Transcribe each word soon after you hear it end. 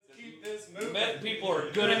Met people are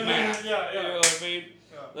good at math. You know what I mean?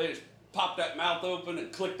 They just pop that mouth open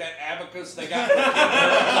and click that abacus they got.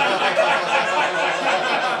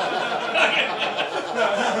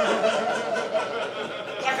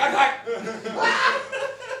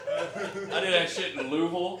 I did that shit in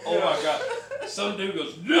Louisville. Oh my God. Some dude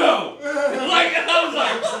goes, no! Like, I was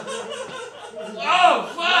like, oh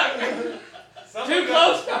fuck! Too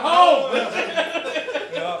close to home!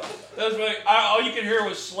 That's right. All you could hear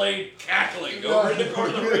was Slade cackling over in the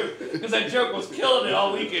corner of the room because that joke was killing it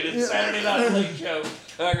all weekend. It's Saturday Night Late Show.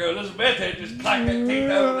 And I go, Elizabeth, they just clack that tape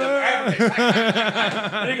over them.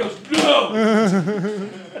 And he goes, no!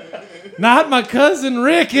 Not my cousin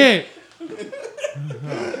Ricky!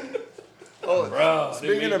 Oh, bro,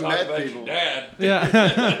 speaking of Met people, dad.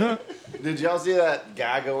 Yeah. did y'all see that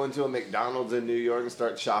guy go into a McDonald's in New York and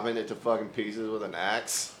start chopping it to fucking pieces with an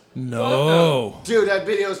axe? No. Dude, that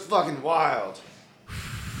video's fucking wild.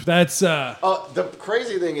 That's Oh, the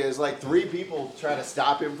crazy thing is, like, 3 people try to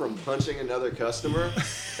stop him from punching another customer,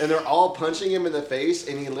 and they're all punching him in the face,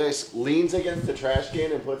 and he just leans against the trash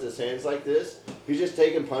can and puts his hands like this. He's just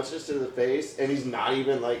taking punches to the face, and he's not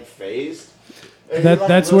even, like, phased.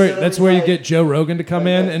 that's where you get Joe Rogan to come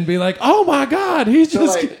in and be like, "Oh my God, he's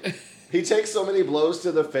just." So, like, he takes so many blows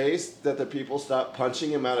to the face that the people stop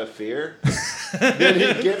punching him out of fear. Then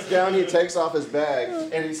he gets down, he takes off his bag,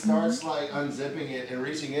 and he starts like unzipping it and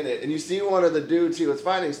reaching in it. And you see one of the dudes he was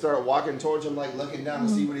fighting start walking towards him, like looking down to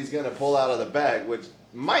see what he's gonna pull out of the bag, which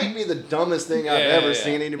might be the dumbest thing I've ever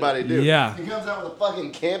seen anybody do. Yeah. He comes out with a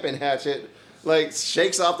fucking camping hatchet. Like,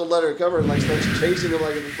 shakes off the leather cover and, like, starts chasing him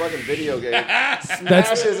like it's a fucking video game.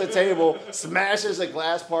 Smashes a table, smashes a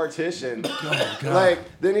glass partition. Oh, God.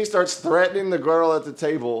 Like, then he starts threatening the girl at the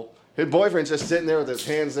table. His boyfriend's just sitting there with his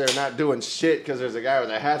hands there not doing shit because there's a guy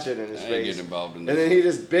with a hatchet in his I ain't face. getting involved in And this. then he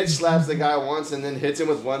just bitch slaps the guy once and then hits him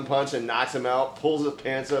with one punch and knocks him out, pulls his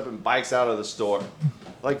pants up, and bikes out of the store.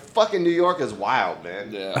 Like, fucking New York is wild,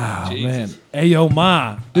 man. Yeah. Oh, Jesus. man. Hey, yo,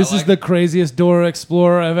 Ma. This is the craziest Dora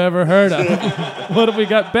Explorer I've ever heard of. What have we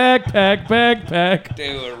got? Backpack.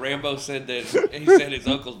 Dude, when Rambo said that, he said his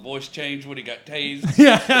uncle's voice changed when he got tased.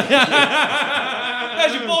 Yeah.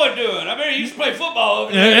 How's your boy doing? I mean, he used to play football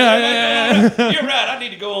over there. Yeah. You're right. I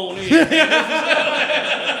need to go on in.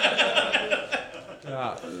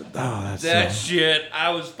 That shit,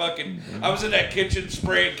 I was in that kitchen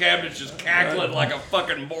spraying cabinets just cackling like a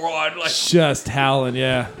fucking moron. Like, Just howling,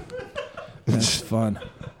 yeah. That's fun.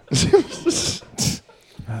 That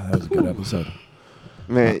was a good episode.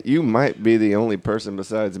 Man, you might be the only person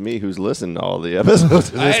besides me who's listened to all the episodes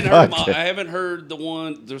of this podcast. I haven't heard the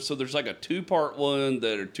one, so there's like a 2-part one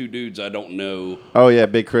that are 2 dudes I don't know. Oh, yeah,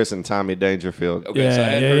 Big Chris and Tommy Dangerfield. Okay, so I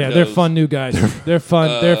hadn't heard They're those. fun new guys. They're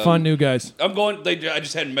fun new guys. I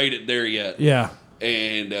just hadn't made it there yet. Yeah.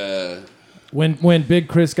 And When Big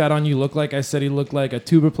Chris got on You Look Like, I said he looked like a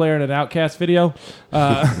tuba player in an Outkast video.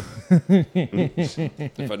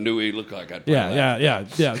 if I knew he looked like I'd play that.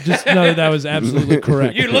 Yeah. Just know that was absolutely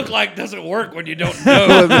correct. You look like doesn't work when you don't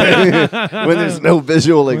know. When there's no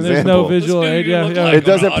visual example. There's no visual This aid. dude Yeah, look yeah. like It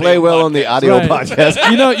doesn't play well on the audio Right.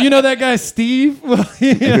 podcast. You know that guy Steve?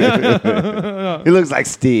 He looks like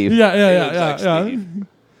Steve. Yeah.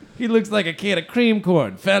 He looks like a can of cream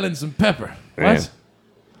corn, fell in some pepper. What?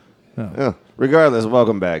 Yeah. Regardless,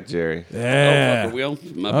 welcome back, Jerry. Yeah. Oh, wheel?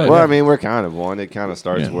 My Oh, bad. Well, I mean, we're kind of one. It kind of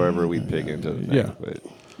starts wherever we pick into the thing. Yeah. But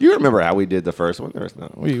you remember how we did the first one? There's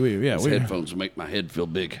no. These headphones make my head feel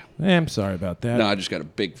big. I'm sorry about that. No, I just got a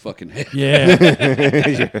big fucking head. Yeah.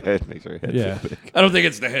 Your head makes your head Yeah. feel big. I don't think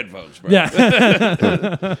it's the headphones, bro. Yeah.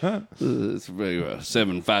 It's very,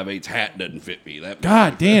 7/5/8 hat doesn't fit me. That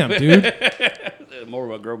God damn, dude. more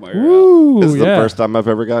of a grow my hair out. Woo, This is the first time I've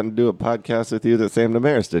ever gotten to do a podcast with you that Sam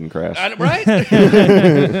Damaris didn't crash. Right?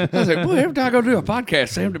 I was like, boy, every time I go do a podcast,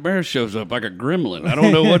 Sam Damaris shows up like a gremlin. I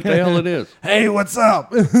don't know what the hell it is. Hey, what's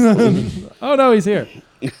up? Oh, no, he's here.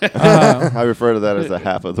 I refer to that as the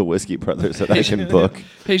half of the Whiskey Brothers that I can book.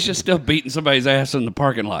 He's just still beating somebody's ass in the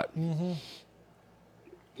parking lot.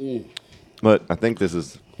 But I think this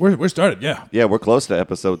is... We're started, yeah. Yeah, we're close to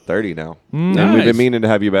episode 30 now. And Nice. we've been meaning to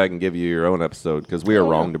have you back and give you your own episode because we are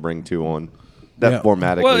wrong to bring 2 on. That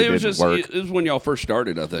formatically Well, it didn't was just work. it was when y'all first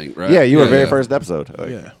started, I think, right? Yeah, you were very first episode.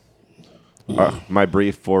 Yeah. My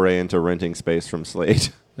brief foray into renting space from Slade.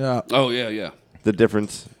 Yeah. Oh, yeah. The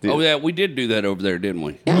difference. Oh, yeah, we did do that over there, didn't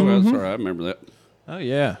we? Oh, that's all right. I remember that. Oh,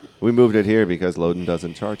 yeah. We moved it here because Loden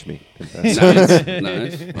doesn't charge me. Nice.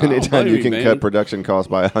 Anytime you can cut production costs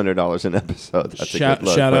by $100 an episode, that's a good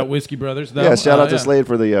look. Shout But out Whiskey Brothers. Though. yeah, shout out to yeah. Slade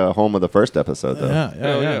for the home of the first episode, though.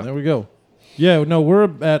 Yeah. There we go. Yeah, no, we're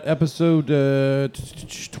at episode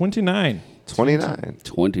 29. 29.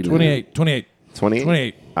 29. 28. 28?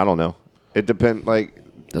 28. I don't know. It depends. Like,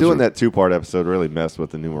 doing that 2-part episode really messed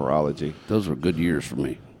with the numerology. Those were good years for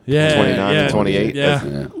me. Yeah. 29 yeah, and 28.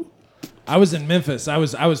 Yeah. I was in Memphis. I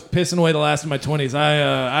was pissing away the last of my 20s.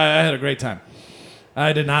 I had a great time.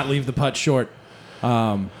 I did not leave the putt short.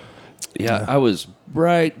 I was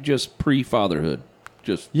just pre-fatherhood.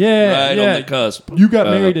 Just Yeah, right on the cusp. You got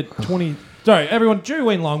married at 20. Sorry, everyone. Jerry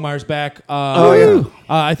Wayne Longmire's back.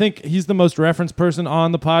 I think he's the most referenced person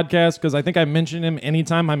on the podcast because I think I mention him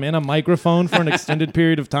anytime I'm in a microphone for an extended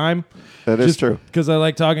period of time. That is true. Because I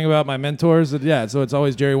like talking about my mentors. And so it's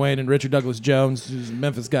always Jerry Wayne and Richard Douglas Jones, who's a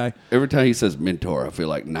Memphis guy. Every time he says mentor, I feel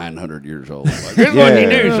like 900 years old. Like, here's what you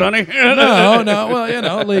do, sonny. No.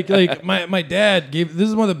 Well, like my dad gave. This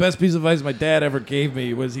is one of the best pieces of advice my dad ever gave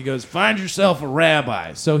me. Was he goes, find yourself a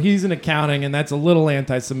rabbi. So he's in accounting, and that's a little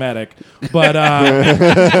anti-Semitic, but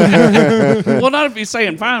well, not if he's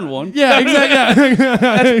saying find one. yeah, exactly.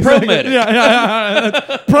 That's pro-med.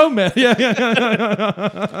 Yeah, pro-med.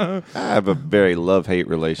 Yeah. I have a very love-hate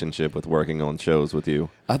relationship with working on shows with you.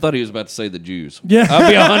 I thought he was about to say the Jews. Yeah. I'll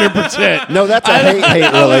be 100%. No, that's a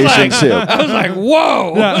hate-hate relationship. I was like,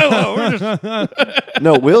 whoa. Hello, we're just...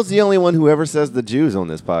 No, Will's the only one who ever says the Jews on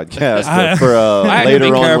this podcast. I I have to later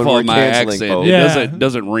be on careful when we're of my canceling accent. folks. It Yeah.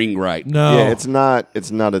 doesn't ring right. No. Yeah, it's not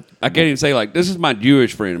a. I can't even say like this is my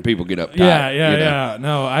Jewish friend, and people get uptight. Yeah.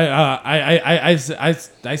 No, I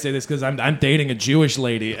say this because I'm dating a Jewish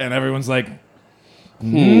lady, and everyone's like,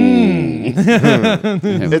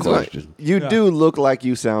 It's like, you do look like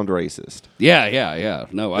you sound racist. Yeah.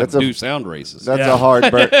 No, That's I do sound racist. That's Yeah. a hard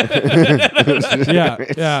burn.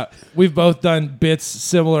 yeah. We've both done bits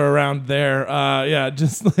similar around there.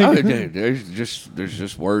 Just like Oh, dude, there's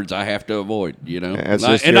just words I have to avoid, That's Not-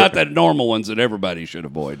 just and your- not the normal ones that everybody should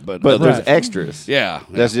avoid, but But others- there's extras. yeah,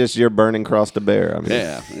 That's just your burning cross to bear. I mean,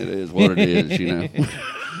 yeah, it is what it is,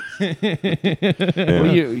 Well,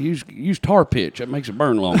 you use tar pitch; it makes it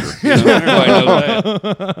burn longer. Everybody knows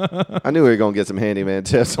that. I knew we were going to get some handyman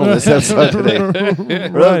tips on this episode today.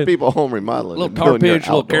 For those people home remodeling. A little and tar doing your pitch,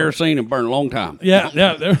 a little outdoor- kerosene, and burn a long time. yeah.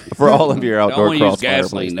 For all of your outdoor Don't use cross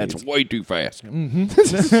gasoline. fireplace That's needs. way too fast.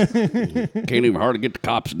 Can't even hardly get the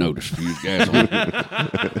cops notice if you use gasoline.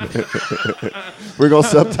 We're going to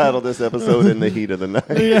subtitle this episode In the Heat of the Night.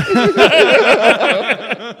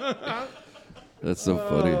 That's so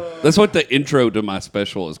funny. That's what the intro to my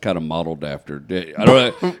special is kind of modeled after. I don't know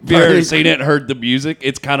if you've ever seen it and heard the music.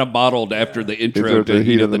 It's kind of modeled after the intro to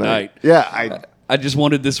Heat of the Night. Yeah, I just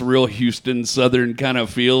wanted this real Houston Southern kind of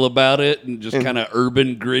feel about it and just kind of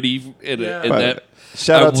urban gritty. And that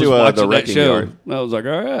Shout I out was to watching the that Wrecking show. Yard. I was like,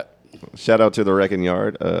 all right. Shout out to the Wrecking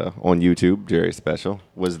Yard on YouTube. Jerry's special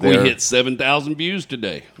was We there. hit 7,000 views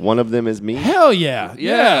today. One of them is me. Hell yeah.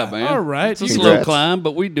 Yeah, man. All right. It's a Congrats. slow climb,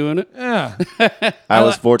 but we doing it. Yeah. I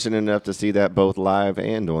was fortunate enough to see that both live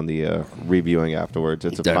and on the reviewing afterwards.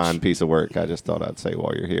 It's a That's- fine piece of work. I just thought I'd say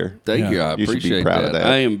while you're here. Thank you. I You should be appreciate proud of that.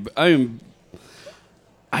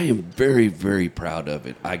 I am very, very proud of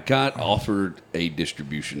it. I got offered a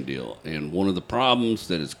distribution deal, and one of the problems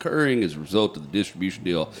that is occurring as a result of the distribution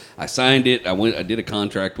deal, I signed it. I did a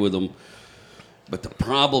contract with them, but the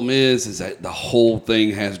problem is that the whole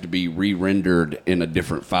thing has to be re-rendered in a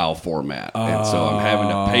different file format, and so I'm having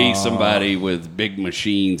to pay somebody with big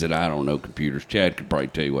machines and I don't know computers. Chad could probably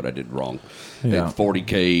tell you what I did wrong. Yeah. And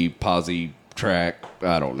 40K posi track.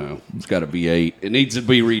 I don't know. It's got a V8. It needs to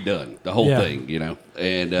be redone. The whole Yeah. thing,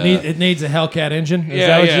 And It needs a Hellcat engine. Is yeah,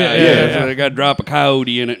 that what yeah. So you- they got to drop a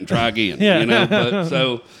coyote in it and try again. Yeah. But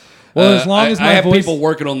so. Well, as long as I my have voice- people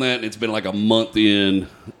working on that, and it's been like a month in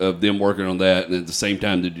of them working on that, and at the same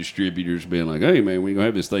time, the distributors being like, "Hey, man, we're gonna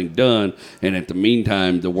have this thing done." And at the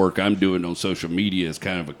meantime, the work I'm doing on social media is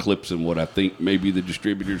kind of eclipsing what I think maybe the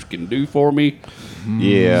distributors can do for me.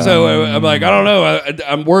 Yeah. So I'm like, I don't know.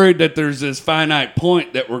 I'm worried that there's this finite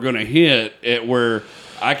point that we're going to hit at where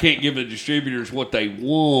I can't give the distributors what they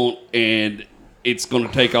want, and it's going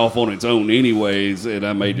to take off on its own anyways. And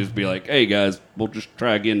I may just be like, hey, guys, we'll just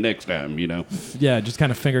try again next time, Yeah, just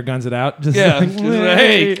kind of finger guns it out. Just Yeah. like, Just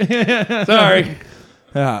like, hey, sorry.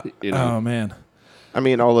 Yeah. You know. Oh, man. I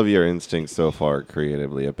mean, all of your instincts so far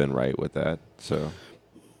creatively have been right with that. So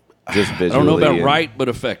just visually. I don't know about and- right, but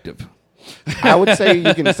effective. I would say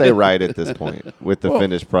you can say right at this point with the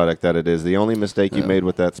finished product that it is. The only mistake you made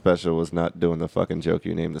with that special was not doing the fucking joke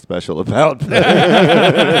you named the special about.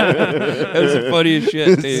 That was the funniest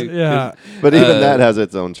shit, dude. Yeah. But even that has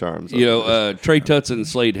its own charms. Trey Tutson and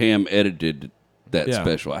Slade Ham edited that Yeah.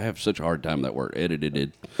 special. I have such a hard time with that word, edited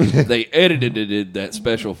it. They edited that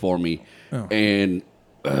special for me, and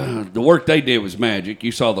the work they did was magic.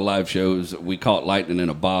 You saw the live shows. We caught lightning in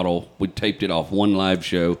a bottle. We taped it off one live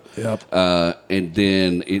show. Yep. And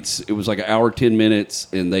then it was like an hour, 10 minutes,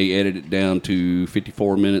 and they edited it down to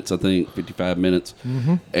 54 minutes, I think, 55 minutes.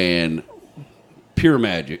 Mm-hmm. And pure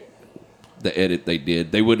magic, the edit they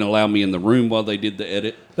did. They wouldn't allow me in the room while they did the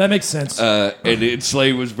edit. That makes sense. And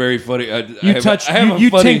Slade was very funny. You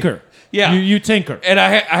tinker. Yeah. You tinker. And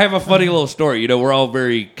I have a funny little story. You know, we're all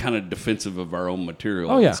very kind of defensive of our own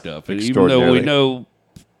material and stuff. And even though we know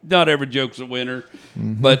not every joke's a winner,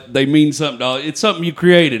 but they mean something. It's something you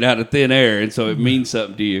created out of thin air, and so it means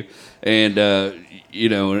something to you. And, you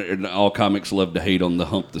know, and all comics love to hate on the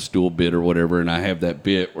hump the stool bit or whatever, and I have that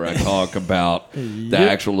bit where I talk about the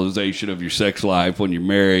actualization of your sex life when you're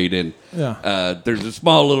married, and there's a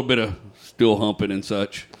small little bit of stool humping and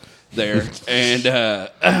such there.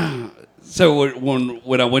 And so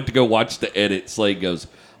when I went to go watch the edit, Slade goes,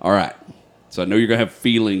 all right, so I know you're going to have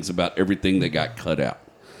feelings about everything that got cut out.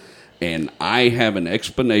 And I have an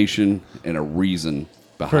explanation and a reason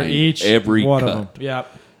behind every one cut. of them.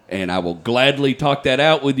 Yep. And I will gladly talk that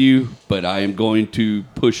out with you, but I am going to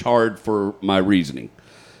push hard for my reasoning.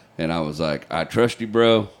 And I was like, I trust you,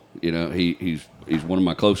 bro. You know, he's one of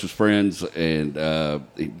my closest friends, and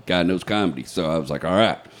the guy knows comedy. So I was like, all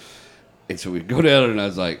right. And so we go down, and I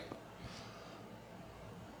was like,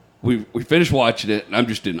 we finished watching it, and I'm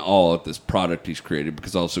just in awe at this product he's created,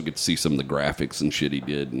 because I also get to see some of the graphics and shit he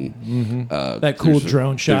did. And that cool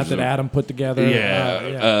drone shot that Adam put together.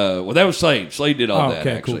 Well, that was Slade. Slade did all that,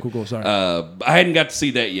 okay, actually. Cool. Sorry. I hadn't got to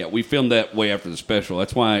see that yet. We filmed that way after the special.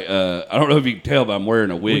 That's why, I don't know if you can tell, but I'm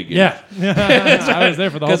wearing a wig. I was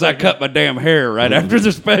there for the whole Because I cut my damn hair right after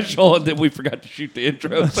the special, and then we forgot to shoot the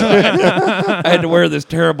intro. So I had to wear this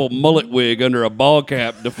terrible mullet wig under a ball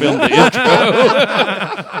cap to film the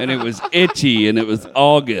intro. And it was itchy, and it was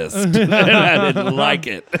August, and I didn't like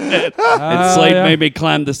it. And Slade made me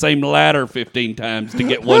climb the same ladder 15 times to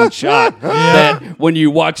get one shot. That when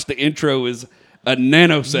you watch the intro is a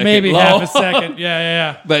nanosecond maybe long. half a second.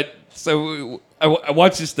 Yeah. But so I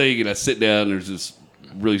watch this thing, and I sit down, and there's this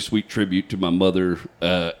really sweet tribute to my mother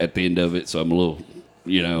at the end of it, so I'm a little,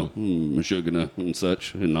 you know, mashugana and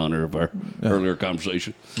such in honor of our earlier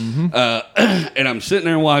conversation. And I'm sitting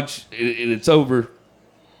there and watch, and it's over.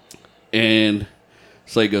 And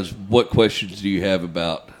Slade goes, what questions do you have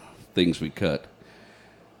about things we cut?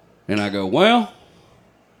 And I go, well,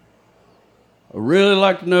 I really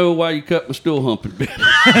like to know why you cut my stool humping bit. And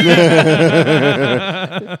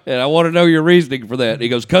I want to know your reasoning for that. And he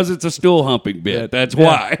goes, because it's a stool humping bit. That's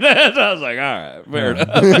why. So I was like, all right, fair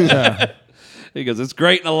enough. He goes, it's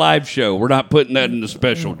great in a live show. We're not putting that in the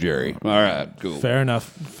special, Jerry. All right, cool. Fair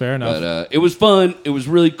enough. But it was fun. It was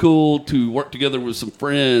really cool to work together with some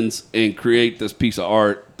friends and create this piece of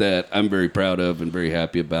art that I'm very proud of and very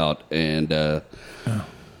happy about. And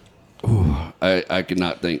I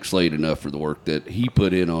cannot thank Slade enough for the work that he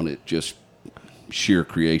put in on it, just sheer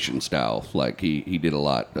creation style. Like, he did a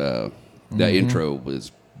lot. That intro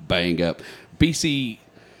was bang up.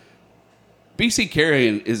 BC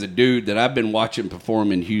Carrion is a dude that I've been watching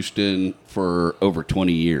perform in Houston for over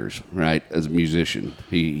 20 years, right? As a musician,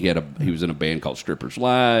 he was in a band called Strippers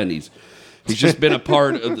Lie, and he's just been a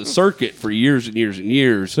part of the circuit for years and years and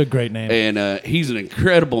years. It's a great name, and he's an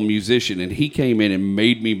incredible musician. And he came in and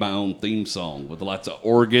made me my own theme song with lots of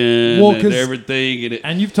organ and everything.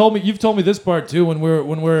 And you've told me this part too when we're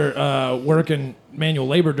working manual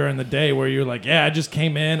labor during the day, where you're like, I just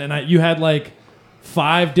came in and you had like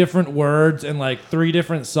 5 different words and like 3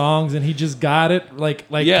 different songs, and he just got it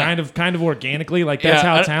kind of organically. Like, that's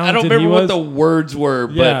how talented he was. I don't remember what the words were,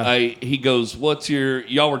 but he goes,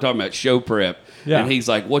 y'all were talking about show prep, and he's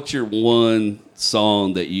like, what's your one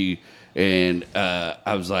song that you, and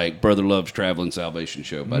I was like, Brother Love's Traveling Salvation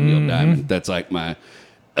Show by Neil Diamond. That's like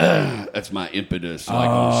that's my impetus. Like,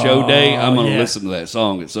 on show day, I'm going to listen to that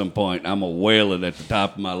song at some point. I'm going to wail it at the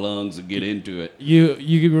top of my lungs and get into it. You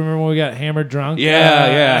remember when we got hammered drunk?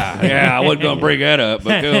 Yeah. I wasn't going to bring that up,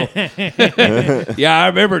 but cool. I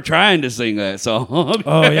remember trying to sing that song.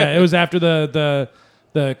 It was after the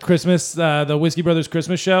Christmas, the Whiskey Brothers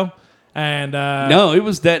Christmas show. And no, it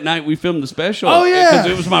was that night we filmed the special. Oh, yeah. Because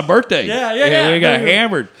it was my birthday. Yeah. We got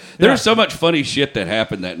hammered. There was so much funny shit that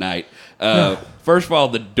happened that night. First of all,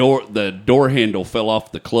 the door handle fell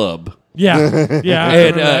off the club. Yeah.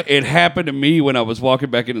 And it happened to me when I was walking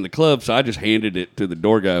back into the club, so I just handed it to the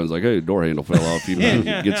door guy. I was like, hey, the door handle fell off. You know,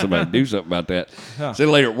 get somebody to do something about that. So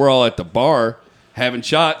later, we're all at the bar having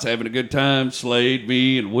shots, having a good time. Slade,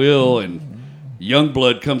 me, and Will, and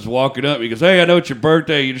Youngblood comes walking up. He goes, "Hey, I know it's your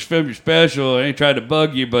birthday. You just filmed your special. I ain't tried to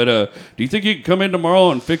bug you, but do you think you can come in tomorrow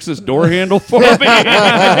and fix this door handle for me?"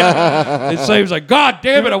 And Save's like, "God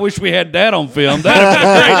damn it, I wish we had that on film.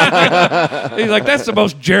 That'd be great." He's like, "That's the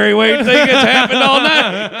most Jerry Wayne thing that's happened all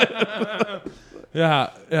night."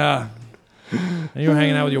 Yeah. And you were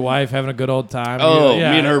hanging out with your wife, having a good old time. Oh,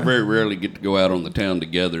 Yeah. me and her very rarely get to go out on the town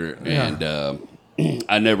together, and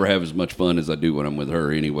I never have as much fun as I do when I'm with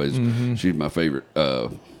her. Anyways, she's my favorite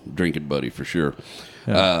drinking buddy for sure.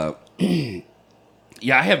 Yeah. I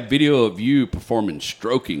have video of you performing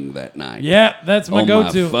stroking that night. Yeah, that's my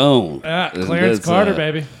go-to. My phone. Yeah, Clarence Carter,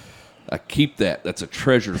 baby. I keep that. That's a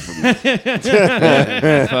treasure for me.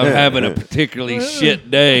 If I'm having a particularly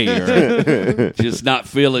shit day or just not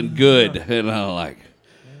feeling good, and I'm like,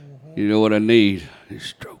 you know what I need? A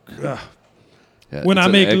stroke. Yeah, when I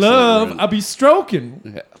make love, I'll be stroking.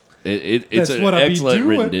 Yeah. It's an excellent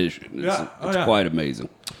rendition. It's quite amazing.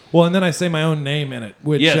 Well, and then I say my own name in it,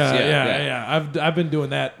 which yes, I've been doing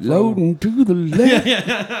that. Loading to the left.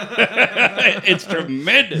 It's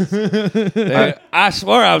tremendous. I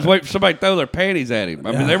swear I was waiting for somebody to throw their panties at him.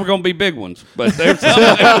 I mean, they were going to be big ones, but there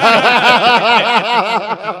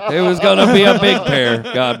was going to be a big pair.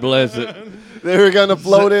 God bless it. They were going to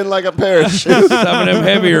float in like a parachute. Some of them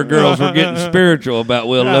heavier girls were getting spiritual about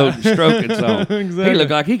Will Loading stroking song. Exactly. He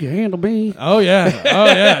looked like he could handle me. Oh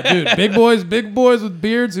yeah, dude. Big boys with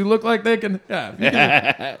beards who look like they can.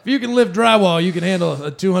 Yeah, if you can lift drywall, you can handle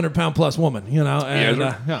a 200-pound plus woman. You know, and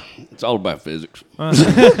it's all about physics.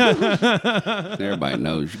 Everybody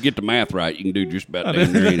knows. You get the math right, you can do just about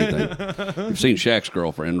damn near anything. You've seen Shaq's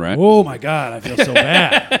girlfriend, right? Oh my God, I feel so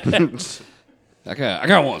bad. I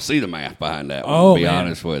kind of want to see the math behind that one, to be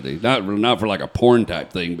honest with you. Not for like a porn type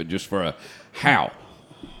thing, but just for a how.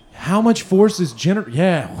 How much force is generated?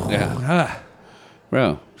 Yeah.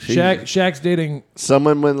 Well, Shaq's dating. Some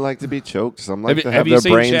women like to be choked. Some like to have you their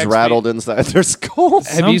seen brains Shaq's rattled inside their skulls.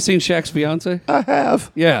 Have you seen Shaq's fiance? I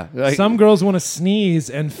have. Yeah. Like, Some girls want to sneeze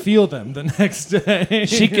and feel them the next day.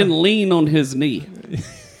 she can lean on his knee.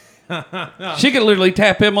 She can literally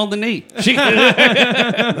tap him on the knee.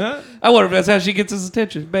 I wonder if that's how she gets his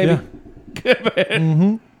attention, baby.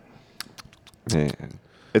 Yeah. Man.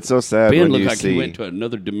 It's so sad Ben when looked you like see. he went to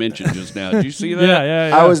another dimension just now. Did you see that?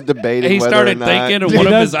 Yeah. I was debating. He whether started or not, thinking, and He one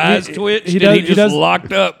of does- his eyes he- twitched, he and does- he he just does-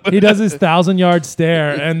 locked up. He does his 1,000-yard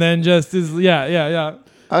stare and then just is yeah.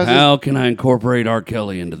 I was How can I incorporate R.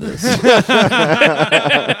 Kelly into this? I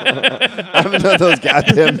haven't done those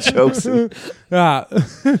goddamn jokes. Yeah.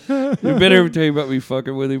 You better ever tell you about me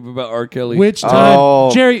fucking with him about R. Kelly. Which time,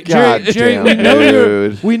 Oh, Jerry, goddamn,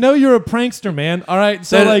 we know you're a prankster, man. All right,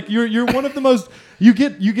 so That- like you're one of the most. You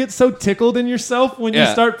get so tickled in yourself when you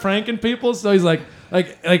start pranking people. So he's like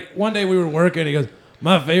one day we were working. He goes,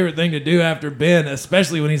 my favorite thing to do after Ben,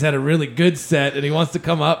 especially when he's had a really good set and he wants to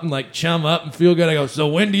come up and like chum up and feel good. I go, so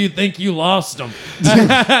when do you think you lost him? Well,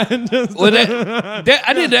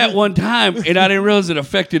 I did that one time, and I didn't realize it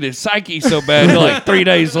affected his psyche so bad. Until like 3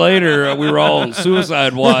 days later, we were all on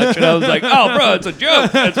suicide watch, and I was like, "Oh, bro, it's a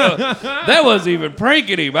joke. That wasn't even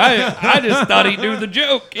pranking him. I just thought he knew the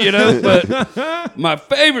joke, you know." But my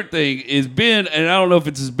favorite thing is Ben, and I don't know if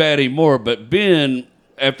it's as bad anymore, but Ben,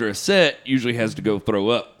 after a set, usually has to go throw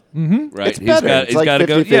up. Mm-hmm. Right? It's better. It's like got to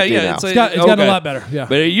go. 50-50 now. It's gotten a lot better. Yeah.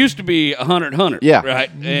 But it used to be 100-100. Yeah. Right.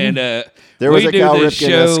 Mm-hmm. And There was we a do Cal this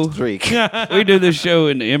show. Ripken streak. We do this show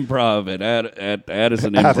in the Improv at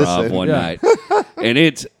Addison Improv one night, and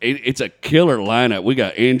it's a killer lineup. We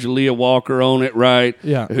got Angelia Walker on it, right?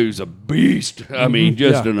 Yeah. Who's a beast. I mean,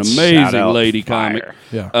 just an Shout amazing out lady fire. comic.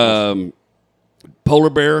 Yeah.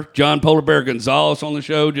 Polar Bear, John Polar Bear Gonzalez on the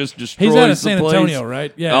show just destroys He's out of the San place. Antonio,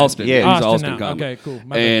 right? Yeah. Austin. Yeah. He's Austin now. comic. Okay, cool.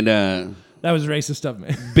 My bad. And That was racist stuff,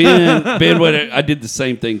 man. Ben, I did the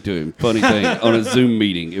same thing to him. Funny thing on a Zoom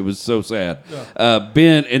meeting. It was so sad.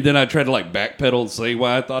 Ben, and then I tried to like backpedal and say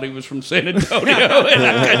why I thought he was from San Antonio.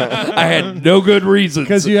 And I had no good reasons.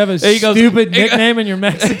 Because you have a stupid nickname and you're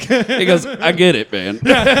Mexican. He goes, I get it, man.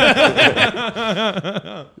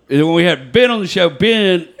 And when we had Ben on the show,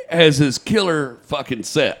 Ben has his killer fucking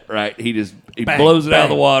set, right? He Bang, blows it out of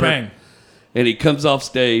the bang, water. bang. And he comes off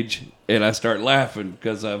stage, and I start laughing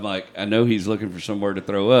because I'm like, I know he's looking for somewhere to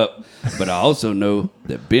throw up, but I also know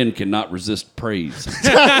that Ben cannot resist praise.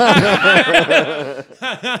 So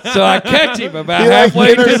I catch him about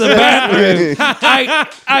halfway to the bathroom.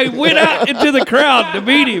 I went out into the crowd to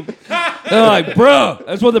meet him, They're like, bro,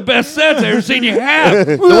 that's one of the best sets I've ever seen you have.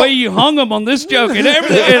 The way you hung him on this joke and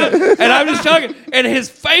everything. And I'm just talking, and his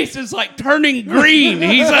face is like turning green.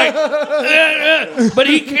 He's like, but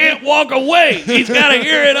he can't walk away. He's got to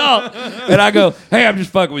hear it all. And I go, hey, I'm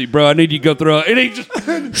just fucking with you, bro. I need you to go through it. And he just,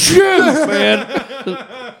 shoot, man.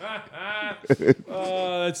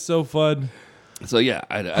 Oh, that's so fun. So yeah,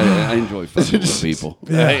 I enjoy fucking with people.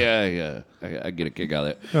 I get a kick out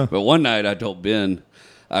of that. But one night I told Ben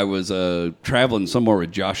I was traveling somewhere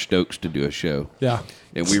with Josh Stokes to do a show. Yeah.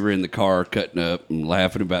 And we were in the car cutting up and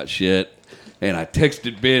laughing about shit. And I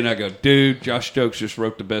texted Ben. I go, dude, Josh Stokes just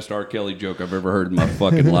wrote the best R. Kelly joke I've ever heard in my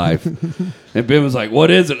fucking life. And Ben was like, what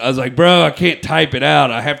is it? I was like, bro, I can't type it out.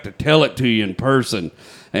 I have to tell it to you in person.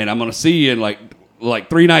 And I'm going to see you in like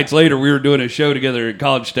 3 nights later, we were doing a show together at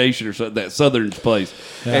College Station or something, that Southern's place.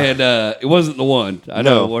 Yeah. And it wasn't the one. I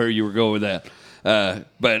know where you were going with that.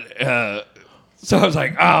 So I was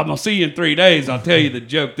like, I'm going to see you in 3 days. I'll tell you the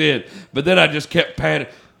joke then. But then I just kept patting.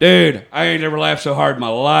 Dude, I ain't never laughed so hard in my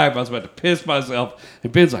life. I was about to piss myself.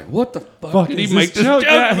 And Ben's like, what the fuck did he make this joke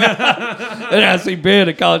about? And I see Ben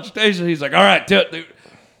at College Station. He's like, all right, dude.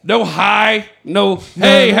 No hi, no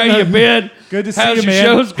hey, how you been? Good to see How's you, your man.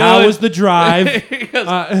 show's going? How was the drive?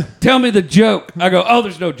 Goes, tell me the joke. I go,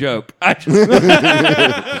 there's no joke. I just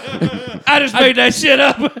made that shit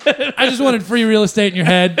up. I just wanted free real estate in your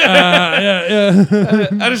head.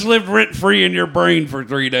 I just lived rent free in your brain for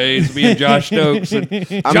 3 days, me and Josh Stokes. And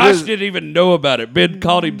Josh didn't even know about it. Ben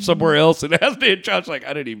called him somewhere else and asked me, and Josh like,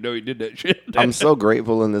 I didn't even know he did that shit. I'm so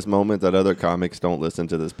grateful in this moment that other comics don't listen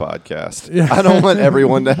to this podcast. Yeah. I don't want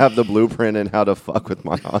everyone to have the blueprint in how to fuck with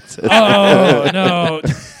my nonsense. Oh, no.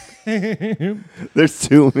 There's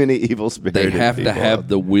too many evil spirits. They have to have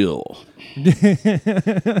the will.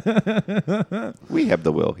 We have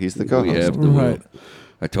the will. He's the co-host. We have the will.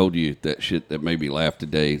 I told you that shit that made me laugh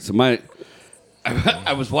today. So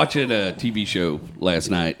I was watching a TV show last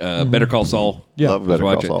night, Better Call Saul. Yeah, love Better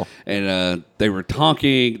Call Saul. And they were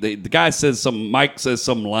talking. The guy says Mike says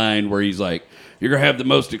some line where he's like, you're going to have the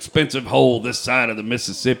most expensive hole this side of the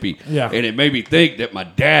Mississippi. Yeah. And it made me think that my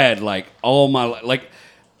dad, all my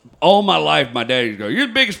life, my dad would go, you're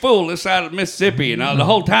the biggest fool this side of the Mississippi. And the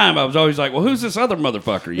whole time I was always like, well, who's this other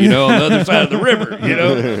motherfucker, on the other side of the river,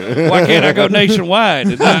 Why can't I go nationwide?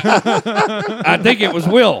 And I think it was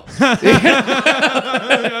Will.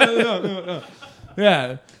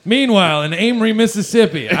 Yeah. Meanwhile, in Amory,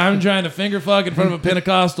 Mississippi, I'm trying to finger fuck in front of a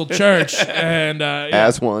Pentecostal church. And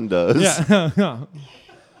as one does. Yeah.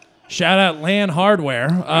 Shout out Land Hardware.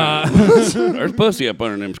 There's pussy up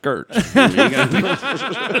under them skirts.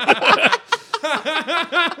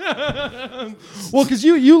 Well, because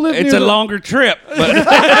you live It's near a longer trip,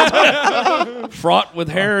 but fraught with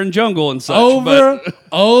hair and jungle and such.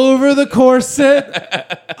 Over the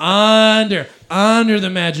corset, under the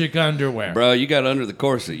magic underwear. Bro, you got under the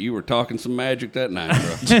corset. You were talking some magic that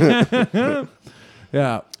night, bro.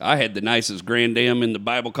 Yeah. I had the nicest grand dam in the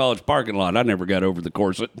Bible College parking lot. I never got over the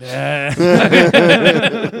corset.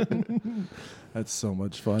 That's so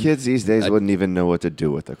much fun. Kids these days wouldn't even know what to do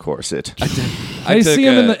with a corset. They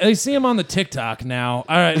see him on the TikTok now.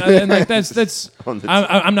 All right, and like that's.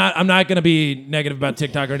 I'm not going to be negative about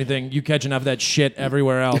TikTok or anything. You catch enough of that shit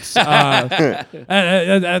everywhere else.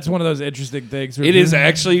 That's one of those interesting things. It is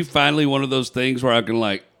actually finally one of those things where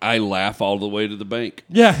I laugh all the way to the bank.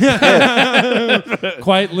 Yeah.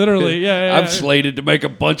 Quite literally. Yeah. I'm slated to make a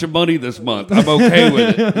bunch of money this month. I'm okay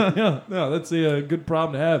with it. No, that's a good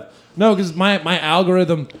problem to have. No, because my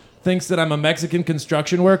algorithm thinks that I'm a Mexican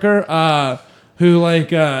construction worker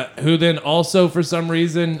who then also for some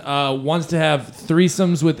reason wants to have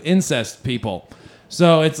threesomes with incest people.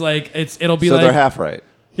 So it'll be so like they're half right.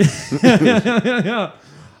 Yeah.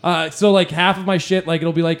 So like half of my shit, like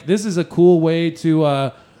it'll be like, this is a cool way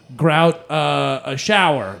to grout a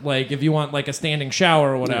shower, like if you want like a standing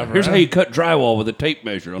shower or whatever. Here's how you cut drywall with a tape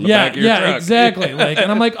measure on the back of your truck. Yeah, exactly. Like,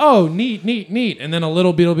 and I'm like, oh, neat. And then a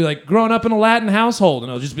little bit will be like, growing up in a Latin household, and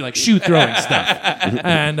it'll just be like shoe throwing stuff,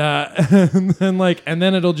 and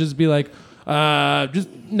then it'll just be like, just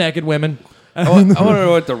naked women. I want to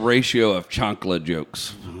know what the ratio of chancla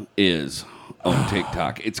jokes is on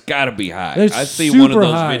TikTok. It's got to be high. I see one of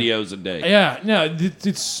those videos a day. Yeah, no,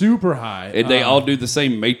 it's super high. And they all do the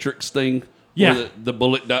same Matrix thing. Yeah. The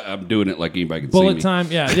bullet. I'm doing it like anybody can bullet see me.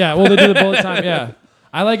 time. Yeah. Well, they do the bullet time. Yeah.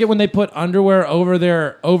 I like it when they put underwear over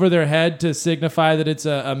their head to signify that it's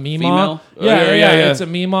a meemaw. Female? Yeah. It's a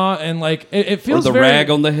meemaw, and like it feels or the very, rag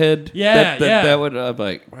on the head. Yeah, that would I'm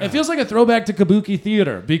like. Wow. It feels like a throwback to kabuki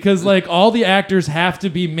theater because like all the actors have to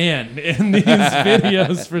be men in these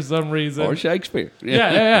videos for some reason. Or Shakespeare.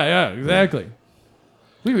 Yeah, exactly.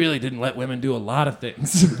 we really didn't let women do a lot of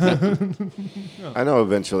things. I know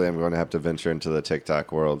eventually I'm going to have to venture into the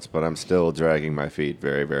TikTok worlds, but I'm still dragging my feet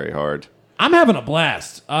very, very hard. I'm having a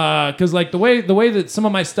blast because like the way that some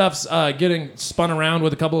of my stuff's getting spun around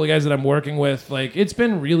with a couple of guys that I'm working with, like it's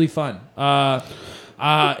been really fun. I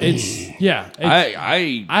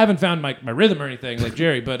haven't found my rhythm or anything like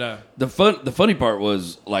Jerry, but The funny part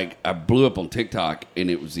was, like, I blew up on TikTok, and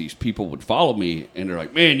it was these people would follow me, and they're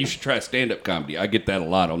like, man, you should try stand-up comedy. I get that a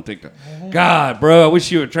lot on TikTok. God, bro, I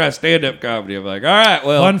wish you would try stand-up comedy. I'm like, all right,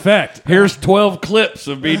 well. fun fact. Here's 12 clips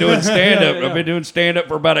of me doing stand-up. I've been doing stand-up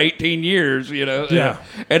for about 18 years, you know. Yeah.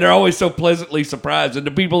 And they're always so pleasantly surprised. And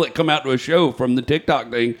the people that come out to a show from the TikTok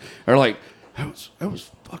thing are like, that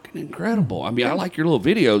was fucking incredible. I mean, I like your little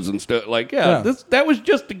videos and stuff. Like, that was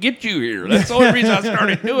just to get you here. That's the only reason I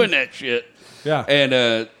started doing that shit. Yeah.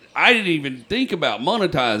 And I didn't even think about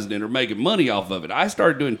monetizing it or making money off of it. I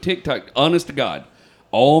started doing TikTok, honest to God.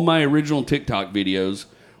 All my original TikTok videos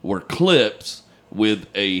were clips with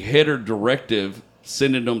a header directive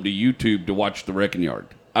sending them to YouTube to watch The Wrecking Yard.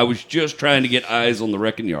 I was just trying to get eyes on The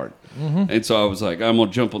Wrecking Yard. Mm-hmm. And so I was like, I'm going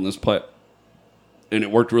to jump on this platform. And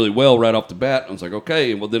it worked really well right off the bat. I was like,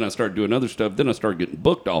 okay. And well, then I started doing other stuff. Then I started getting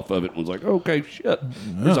booked off of it. And was like, okay, shit.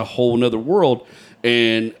 There's a whole nother world.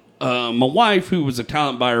 And my wife, who was a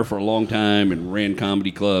talent buyer for a long time and ran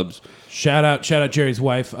comedy clubs. Shout out Jerry's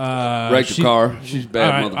wife. Rachel Carr. She's a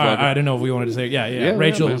bad motherfucker. I didn't know if we wanted to say yeah.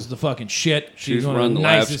 Rachel is the fucking shit. She's one of run the the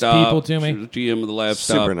nicest Lav Stop. people to me. She was the GM of the Lav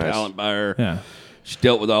Stop, Super nice. talent buyer. Yeah. She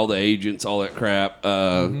dealt with all the agents, all that crap.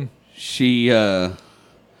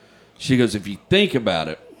 She goes, if you think about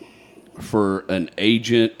it, for an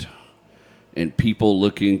agent and people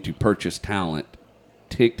looking to purchase talent,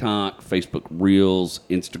 TikTok, Facebook Reels,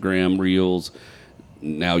 Instagram Reels,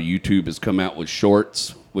 now YouTube has come out with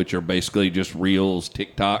Shorts, which are basically just Reels,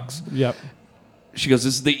 TikToks. Yep. She goes,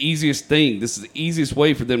 this is the easiest thing. This is the easiest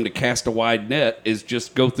way for them to cast a wide net is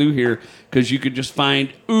just go through here because you could just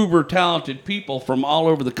find uber talented people from all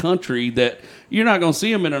over the country that you're not going to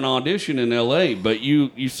see them in an audition in L.A., but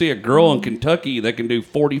you see a girl in Kentucky that can do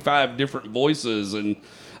 45 different voices and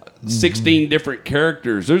 16 different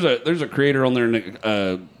characters. There's a creator on there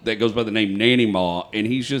that goes by the name Nanny Ma, and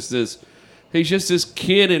he's just this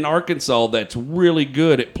kid in Arkansas that's really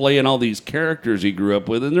good at playing all these characters he grew up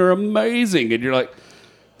with, and they're amazing. And you're like,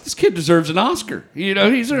 this kid deserves an Oscar. You know,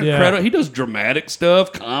 he's incredible. He does dramatic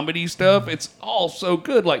stuff, comedy stuff. It's all so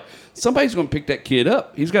good. Like, somebody's going to pick that kid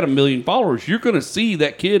up. He's got 1 million followers. You're going to see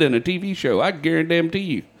that kid in a TV show. I guarantee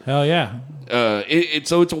you. Hell yeah.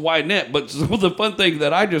 So it's a wide net. But so the fun thing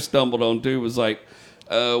that I just stumbled onto was like,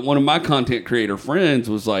 one of my content creator friends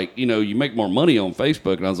was like, you know, you make more money on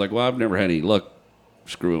Facebook. And I was like, well, I've never had any luck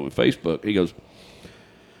screwing with Facebook. He goes,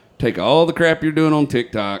 take all the crap you're doing on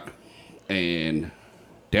TikTok and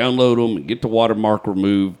download them and get the watermark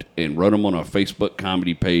removed and run them on a Facebook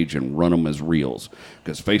comedy page and run them as Reels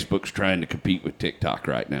because Facebook's trying to compete with TikTok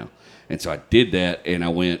right now. And so I did that, and I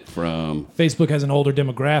went from... Facebook has an older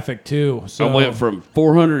demographic, too. So I went from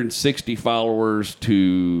 460 followers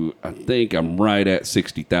to, I think I'm right at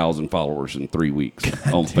 60,000 followers in 3 weeks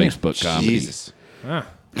on Facebook comedy. Jesus.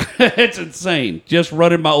 It's insane. Just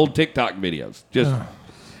running my old TikTok videos.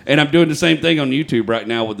 And I'm doing the same thing on YouTube right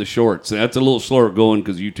now with the shorts. That's a little slower going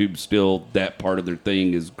because YouTube still, that part of their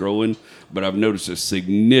thing is growing. But I've noticed a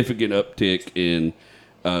significant uptick in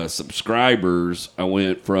subscribers. I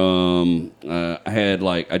went from,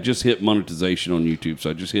 I just hit monetization on YouTube. So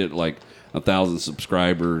I just hit like 1,000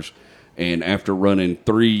 subscribers. And after running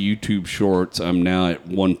 3 YouTube shorts, I'm now at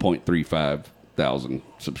 1.35 thousand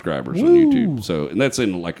subscribers on YouTube. So, and that's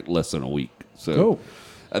in like less than a week. So. Cool.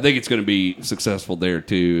 I think it's going to be successful there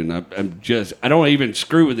too, and I don't even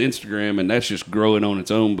screw with Instagram, and that's just growing on its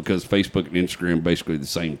own because Facebook and Instagram are basically the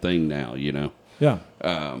same thing now, you know. Yeah.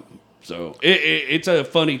 So it's a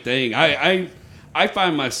funny thing. I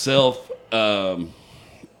find myself some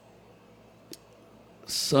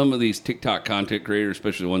of these TikTok content creators,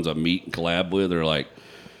 especially the ones I meet and collab with, are like,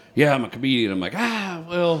 "Yeah, I'm a comedian." I'm like,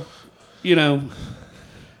 well, you know.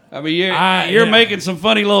 I mean, you're making some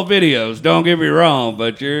funny little videos. Don't get me wrong,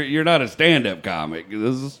 but you're not a stand-up comic.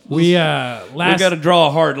 We got to draw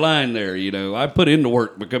a hard line there. You know, I put in the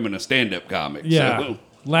work becoming a stand-up comic. Yeah. So.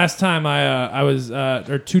 Last time I was,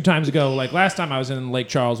 or 2 times ago, like last time I was in Lake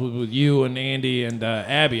Charles with you and Andy and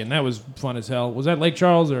Abby, and that was fun as hell. Was that Lake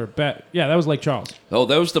Charles or Yeah, that was Lake Charles. Oh,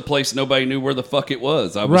 that was the place nobody knew where the fuck it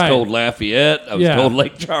was. I was told Lafayette. I was told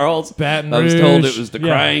Lake Charles. Baton Rouge. I was told it was the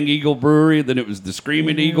Crying Eagle Brewery. Then it was the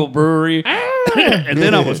Screaming Eagle Brewery. And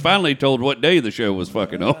then I was finally told what day the show was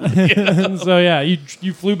fucking on. So yeah,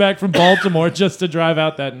 you flew back from Baltimore just to drive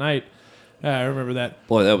out that night. Yeah, I remember that.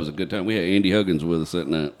 Boy, that was a good time. We had Andy Huggins with us that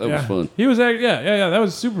night. That was fun. He was, that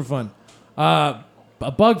was super fun. A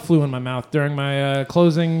bug flew in my mouth during my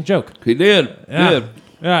closing joke. He did. Yeah.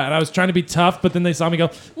 Yeah, and I was trying to be tough, but then they saw me go.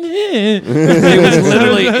 He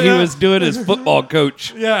was doing his football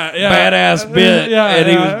coach. Badass bit, and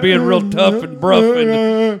he was being real tough and gruff,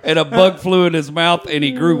 and a bug flew in his mouth, and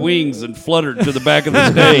he grew wings and fluttered to the back of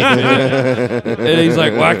the stage. And he's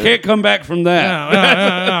like, "Well, I can't come back from that."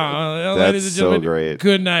 That's so great.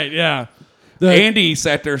 Good night. Yeah. Andy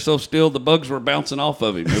sat there so still, the bugs were bouncing off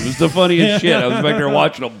of him. It was the funniest shit. I was back there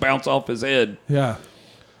watching them bounce off his head. Yeah.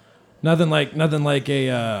 Nothing like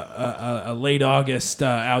a late August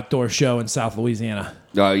outdoor show in South Louisiana.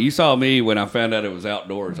 You saw me when I found out it was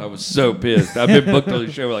outdoors. I was so pissed. I've been booked on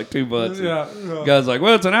the show for like 2 months. Guys like,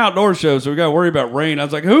 well, it's an outdoor show, so we got to worry about rain. I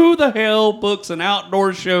was like, who the hell books an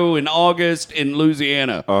outdoor show in August in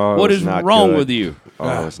Louisiana? What is wrong with you?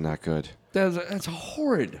 Oh, it's not good. That's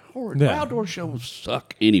horrid. Yeah. Outdoor shows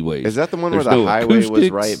suck anyway. Is that the one where the highway was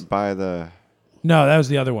right by the... No, that was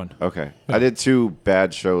the other one. Okay. I did 2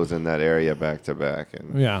 bad shows in that area back to back.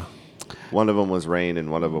 And one of them was rain and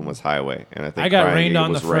one of them was highway. And I think I got rained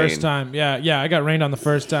on the first time. Yeah, I got rained on the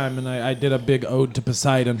first time, and I did a big ode to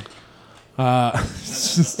Poseidon.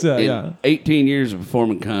 It's just, in 18 years of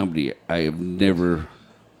performing comedy, I have never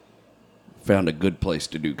found a good place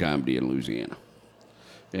to do comedy in Louisiana.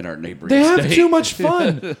 In our neighboring They have state. too much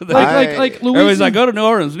fun. like Louisiana. Everybody's like, go to New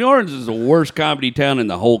Orleans. New Orleans is the worst comedy town in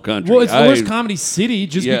the whole country. Well, it's the worst comedy city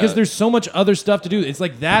just because there's so much other stuff to do. It's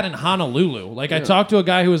like that in Honolulu. Like, I talked to a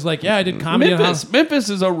guy who was like, I did comedy in Honolulu. Memphis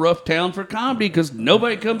is a rough town for comedy because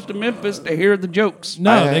nobody comes to Memphis to hear the jokes.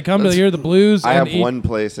 No, they come to hear the blues. I have one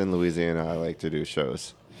place in Louisiana I like to do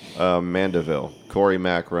shows. Mandeville. Corey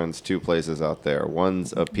Mack runs 2 places out there.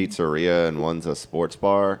 One's a pizzeria and one's a sports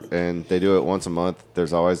bar. And they do it once a month.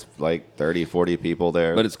 There's always like 30, 40 people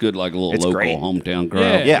there. But it's good, like a little local hometown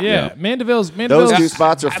crowd. Yeah. Mandeville's Those 2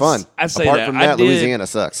 spots are fun. Apart from that, Louisiana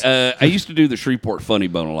sucks. I used to do the Shreveport Funny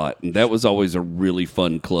Bone a lot, and that was always a really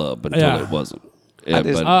fun club until it wasn't.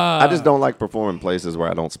 I just don't like performing places where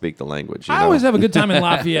I don't speak the language. I always have a good time in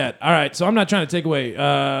Lafayette. All right, so I'm not trying to take away.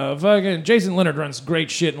 Fucking Jason Leonard runs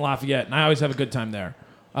great shit in Lafayette, and I always have a good time there.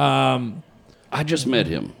 I just met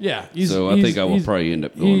him. Yeah, I think I will probably end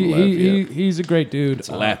up going to Lafayette. He's a great dude.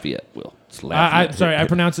 It's Lafayette, Will. It's Lafayette. Sorry, I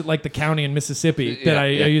pronounce it like the county in Mississippi that I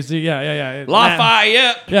used to. Yeah.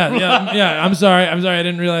 Lafayette. Yeah. I'm sorry. I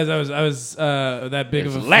didn't realize I was that big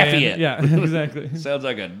of a Lafayette. fan. Yeah, exactly. Sounds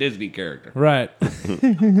like a Disney character. Right.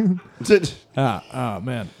 Oh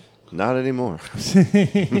man. Not anymore.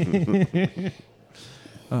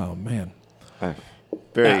 Oh man. I'm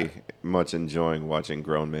very much enjoying watching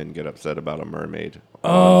grown men get upset about a mermaid.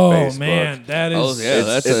 Oh man, that is. Oh yeah,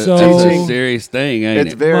 that's a serious thing. Ain't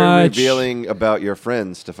it's very revealing about your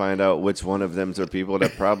friends to find out which one of them are people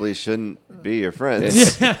that probably shouldn't be your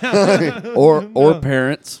friends, or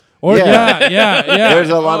parents. Yeah.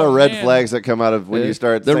 There's a lot of red flags that come out of when you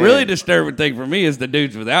start. The really disturbing thing for me is the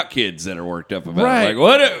dudes without kids that are worked up about it.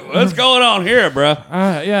 Like, what's going on here, bro? No,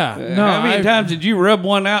 how many times did you rub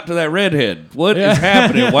one out to that redhead? What is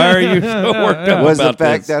happening? Why are you so worked up Was about the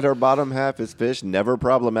fact this? that her bottom half is fish never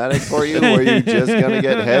problematic for you? Were you just gonna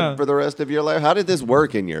get head for the rest of your life? How did this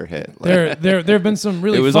work in your head? There have been some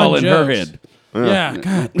really. It was fun all in jokes. her head. Yeah,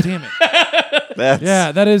 God damn it.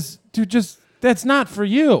 That is, dude. That's not for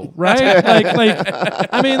you, right? I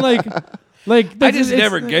just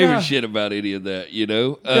never gave a shit about any of that, you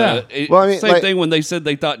know? Same thing when they said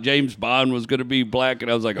they thought James Bond was going to be black,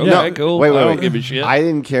 and I was like, okay, cool. I don't give a shit. I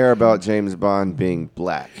didn't care about James Bond being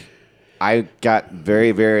black. I got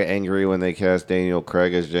very, very angry when they cast Daniel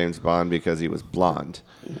Craig as James Bond because he was blonde.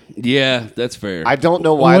 Yeah, that's fair. I don't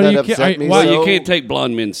know why that upset me. Well, you can't take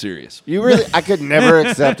blonde men serious. I could never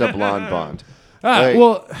accept a blonde Bond.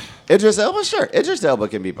 Idris Elba, sure. Idris Elba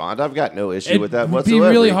can be Bond. I've got no issue with that whatsoever. It'd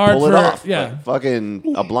be really hard Pull it off. Yeah.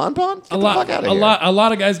 Fucking a blonde Bond? Get the fuck out of here. A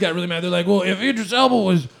lot of guys got really mad. They're like, well, if Idris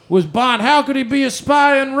Elba was Bond, how could he be a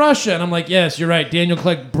spy in Russia? And I'm like, yes, you're right. Daniel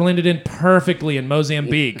Craig blended in perfectly in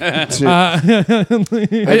Mozambique.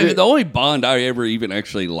 The only Bond I ever even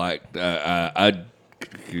actually liked, I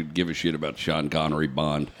could give a shit about Sean Connery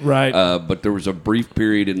Bond. Right. But there was a brief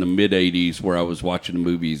period in the mid-'80s where I was watching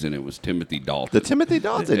movies and it was Timothy Dalton. The Timothy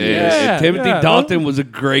Dalton. Timothy Dalton was a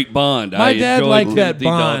great Bond. My dad liked that Timothy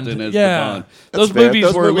Bond. Dalton as Yeah. the Bond. Those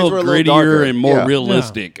movies were a little grittier darker. and more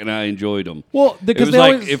realistic, and I enjoyed them. Well, because it was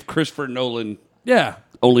like if Christopher Nolan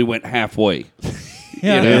only went halfway.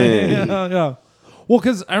 Yeah. Well,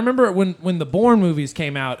 because I remember when the Bourne movies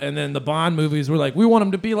came out, and then the Bond movies were like, we want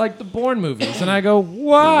them to be like the Bourne movies, and I go,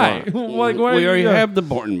 why? Like, why? We already have the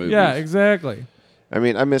Bourne movies. Yeah, exactly. I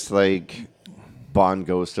mean, I miss like Bond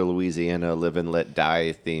Goes to Louisiana, Live and Let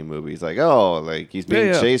Die theme movies. Like, oh, like he's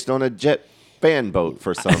being chased on a jet fan boat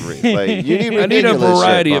for some reason. Like, you need I need a ridiculous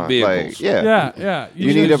variety shit, of Bond. vehicles. Like, Yeah.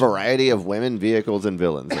 You need a variety of women, vehicles, and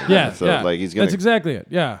villains. Yeah, So yeah. like he's gonna That's exactly it.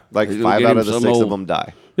 Yeah. like He's gonna 5 get out him of the some 6 of old- them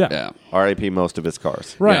die. Yeah. Yeah. R.I.P. most of his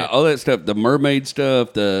cars. Right. Yeah, all that stuff, the mermaid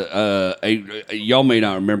stuff, y'all may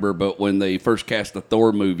not remember, but when they first cast the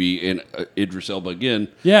Thor movie and Idris Elba again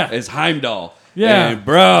as Heimdall. Yeah. And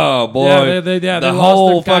bro, boy, Yeah, they the lost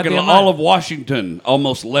whole their fucking, goddamn all mind. of Washington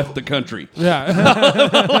almost left the country.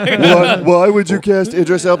 Yeah. Why would you cast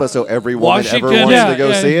Idris Elba? So every woman ever Washington- wants Yeah, to go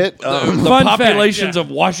yeah. see it? The Fun populations fact, of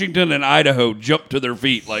Washington and Idaho jumped to their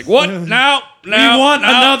feet like, what? No, We want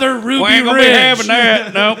another Ruby We ain't gonna Ridge. be having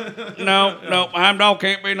that. No. Heimdall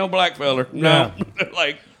can't be no black feller. No.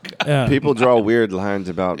 Like, Yeah. People draw weird lines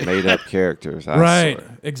about made-up characters. I Right.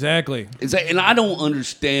 swear. Exactly. and I don't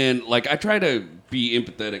understand. Like, I try to be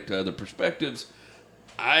empathetic to other perspectives.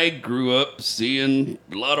 I grew up seeing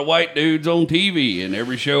a lot of white dudes on TV in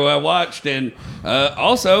every show I watched, and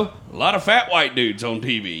also a lot of fat white dudes on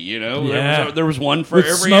TV. You know, Yeah. there was one for With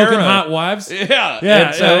every smoking era. hot wives. Yeah, Yeah,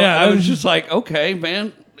 And so yeah. I was just like, okay,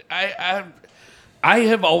 man, I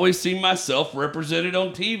have always seen myself represented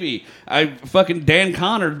on TV. Fucking Dan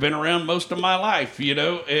Connor's been around most of my life, you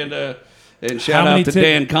know, and shout many out to tit-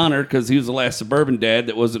 Dan Connor because he was the last suburban dad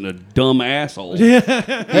that wasn't a dumb asshole. You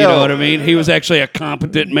know what I mean? He was actually a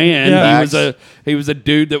competent man. Yeah. He was a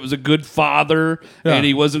dude that was a good father, Yeah. and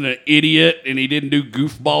he wasn't an idiot, and he didn't do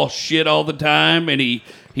goofball shit all the time, and he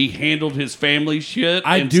handled his family shit.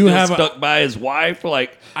 I and do still have a- stuck by his wife.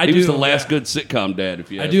 Like I he was do, the last yeah. good sitcom dad.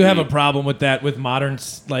 If you I ask do have me. a problem with that with modern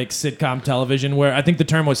like sitcom television, where I think the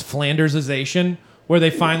term was Flandersization, where they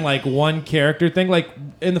find like one character thing. Like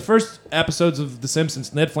in the first episodes of The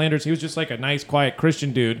Simpsons, Ned Flanders, he was just like a nice, quiet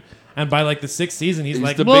Christian dude. And by like the 6th season, he's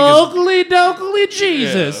like the biggest- locally dokily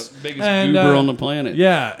Jesus, biggest And, goober on the planet.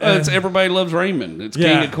 yeah, It's everybody loves Raymond. It's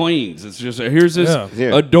Yeah. King of Queens. It's just here's this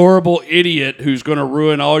Yeah. adorable idiot who's going to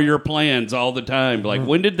ruin all your plans all the time. Like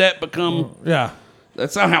when did that become? yeah.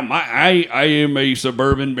 That's not how I am a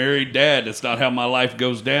suburban married dad. That's not how my life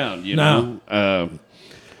goes down. You No. know.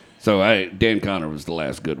 So Dan Connor was the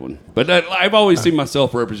last good one, but I've always seen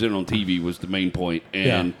myself represented on TV was the main point,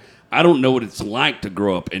 and Yeah. I don't know what it's like to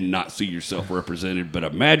grow up and not see yourself represented, but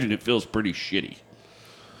imagine it feels pretty shitty.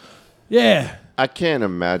 Yeah. I can't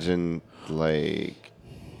imagine like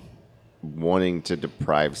wanting to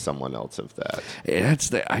deprive someone else of that.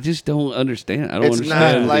 I just don't understand. I don't It's not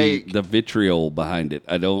understand like- the vitriol behind it.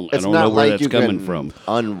 I don't It's know not where like that's you coming can from.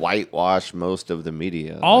 unwhitewash most of the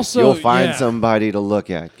media. Like, Also, you'll find yeah. somebody to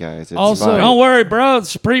look at, guys. It's Also- fine. Don't worry, bro. The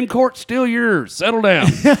Supreme Court's still yours. Settle down.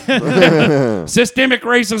 Systemic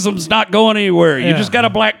racism's not going anywhere. You Yeah. just got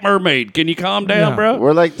a black mermaid. Can you calm down, Yeah. bro?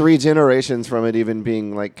 We're like 3 generations from it even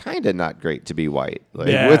being like kind of not great to be white. Like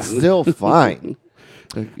Yeah. it's still fine.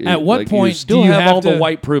 At what point you still do you have have all the to-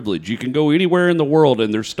 white privilege? You can go anywhere in the world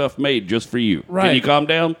and there's stuff made just for you. Can Right. you calm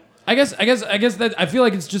down? I guess that I feel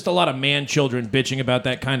like it's just a lot of man children bitching about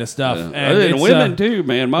that kind of stuff. And And it's, women too,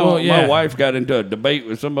 man. well, yeah. My wife got into a debate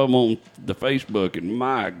with some of them on the Facebook, and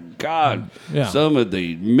my God, Yeah. some of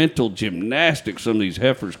the mental gymnastics some of these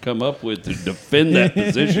heifers come up with to defend that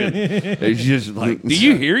position. It's just like, do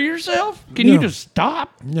you hear yourself? Can you No. just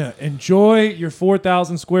stop? Yeah, enjoy your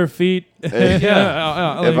 4,000 square feet.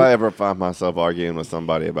 Yeah. If I ever find myself arguing with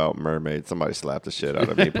somebody about mermaids, somebody slap the shit out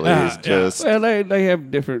of me, please. Yeah. Just Well, they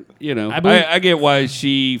have different, you know. I believe- I get why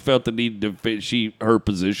she felt the need to defend. Her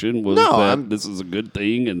position was No, that this is a good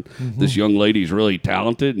thing, and this young lady's really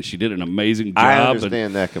talented, and she did an amazing job. I and,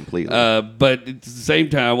 understand that completely. but at the same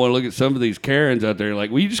time, I want to look at some of these Karens out there.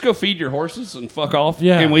 Like, will you just go feed your horses and fuck off?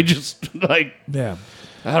 Yeah. Can we just like? Yeah.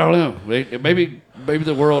 I don't know. Maybe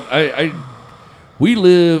the world. We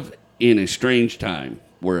live in a strange time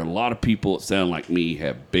where a lot of people that sound like me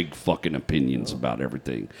have big fucking opinions about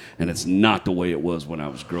everything, and it's not the way it was when I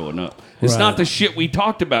was growing up. It's Right. not the shit we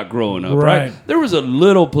talked about growing up, Right. right? There was a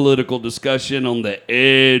little political discussion on the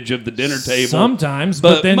edge of the dinner table Sometimes,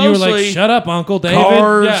 but then you were like, mostly "Shut up, Uncle David."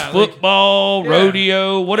 Cars, Yeah, like, football, yeah.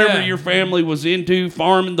 rodeo, whatever Yeah. your family was into,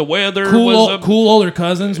 farming, the weather cool, was a cool older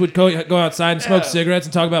cousins would go outside and smoke cigarettes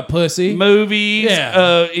and talk about pussy. movies.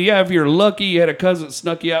 Yeah. If you're lucky, you had a cousin that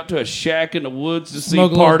snuck you out to a shack in the woods to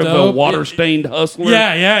Smoke a see part of little a dope. water-stained hustler.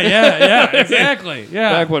 Yeah, exactly.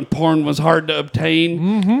 Yeah. Back when porn was hard to obtain.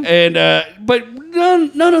 Mm-hmm. And but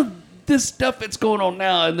none of this stuff that's going on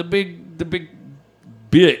now and the big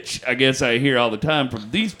bitch I guess I hear all the time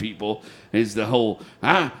from these people is the whole,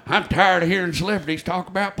 I'm tired of hearing celebrities talk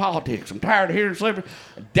about politics. I'm tired of hearing celebrities.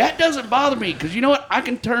 That doesn't bother me because you know what? I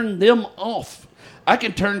can turn them off. I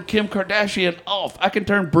can turn Kim Kardashian off. I can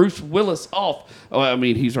turn Bruce Willis off. Oh, I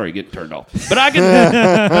mean, he's already getting turned off. But I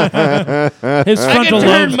can, His frontal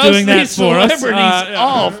turn lobe's most doing of that these for us. celebrities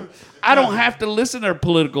off. I don't have to listen to their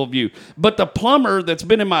political view. But the plumber that's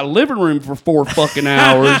been in my living room for 4 fucking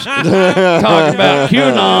hours talking about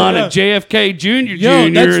QAnon and JFK Jr.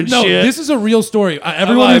 and shit. This is a real story. I'm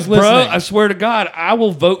Everyone like, who's listening. bro, I swear to God, I will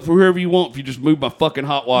vote for whoever you want if you just move my fucking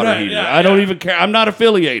hot water Right, heater. yeah, I don't even care. I'm not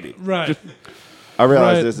affiliated. right. I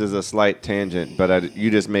realize Right. this is a slight tangent, but you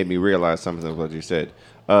just made me realize something of what you said.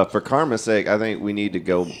 For karma's sake, I think we need to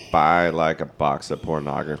go buy like a box of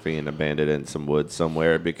pornography and abandon it in some woods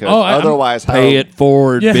somewhere because otherwise, Pay it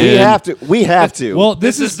forward, Yeah. Ben. We have to. Well,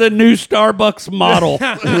 This is the new Starbucks model.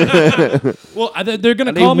 they're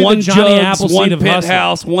going to I call need me one the Johnny Jugs, Appleseed one of hustling.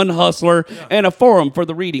 penthouse, one hustler, and a forum for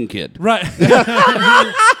the reading kid. Right.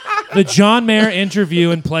 The John Mayer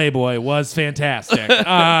interview in Playboy was fantastic.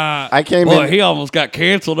 I came Boy, in. he almost got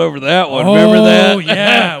canceled over that one. Remember that? Oh,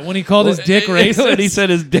 yeah. When he called his dick racist. When he said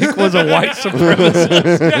his dick was a white supremacist.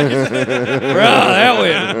 Bro, that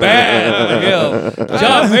went bad. Hell,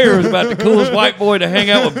 John Mayer was about the coolest white boy to hang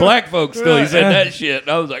out with black folks till he said that shit.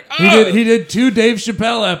 And I was like, oh. He did 2 Dave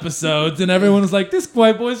Chappelle episodes, and everyone was like, this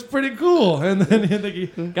white boy's pretty cool. And then I think he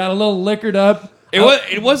got a little liquored up.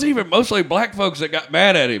 It wasn't even mostly black folks that got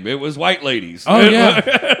mad at him. It was white ladies. Oh, yeah.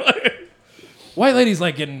 White ladies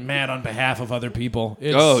like getting mad on behalf of other people.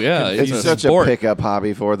 It's a such sport. a pickup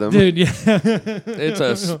hobby for them. Dude, yeah. It's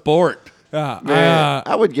a sport. Man,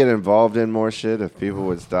 I would get involved in more shit if people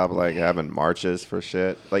would stop like having marches for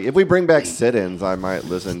shit. Like if we bring back sit-ins, I might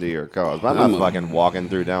listen to your cause. But I'm not fucking walking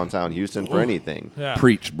through downtown Houston for anything. Yeah.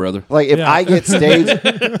 Preach, brother. Like if I get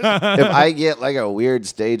if I get like a weird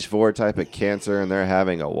stage 4 type of cancer and they're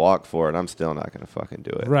having a walk for it, I'm still not gonna fucking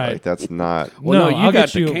do it. Right. Like that's not. Well, no, you I'll got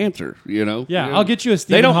get the you- cancer, you know? Yeah, You know? I'll get you a They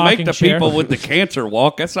Stephen don't Hawking make the chair. people with the cancer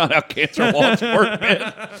walk. That's not how cancer walks work,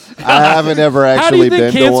 man. I haven't ever How do you actually think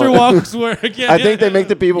been to cancer one. walks work? Yeah, I think they make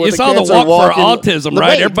the people You with the saw the cancer walk walk for autism,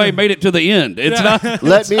 right? Wait, Everybody made it to the end. It's not.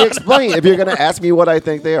 Let me explain. If you're going to ask me what I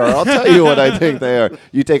think they are, I'll tell you what I think they are.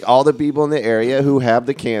 You take all the people in the area who have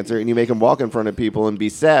the cancer and you make them walk in front of people and be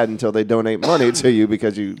sad until they donate money to you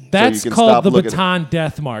because you. That's so you can called stop the looking at- baton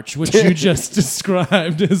death march, which you just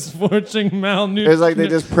described as forging malnutrition. It's like they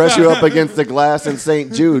just press you up against the glass in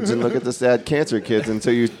St. Jude's and look at the sad cancer kids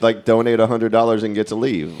until you like donate $100 and get to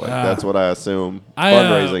leave. Like that's what I assume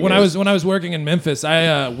fundraising is. When I was working in Memphis,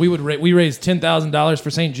 we raised $10,000 for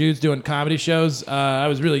St. Jude's doing comedy shows. I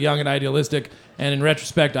was really young and idealistic, and in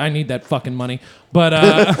retrospect, I need that fucking money. But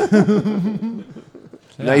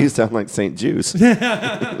Now you sound like St. Jude's.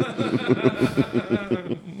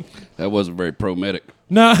 That wasn't very pro-medic.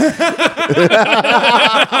 no, God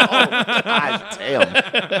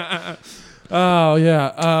damn. oh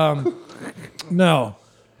yeah, no,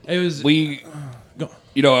 it was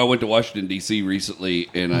You know, I went to Washington, D.C. recently,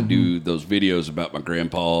 and I do those videos about my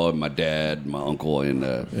grandpa and my dad and my uncle.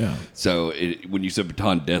 And so when you said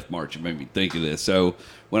Baton Death March, it made me think of this. So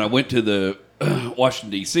when I went to the Washington,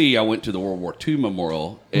 D.C., I went to the World War II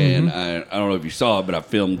Memorial, and I don't know if you saw it, but I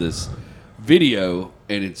filmed this video,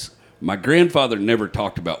 and it's my grandfather never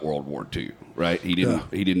talked about World War II, right? He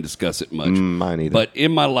didn't discuss it much. Mine either. But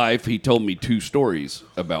in my life, he told me 2 stories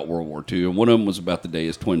about World War II, and one of them was about the day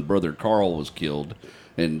his twin brother Carl was killed,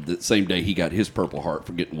 and the same day he got his Purple Heart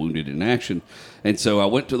for getting wounded in action. And so I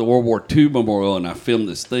went to the World War II Memorial, and I filmed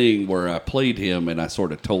this thing where I played him, and I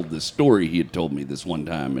sort of told this story he had told me this one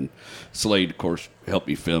time. And Slade, of course, helped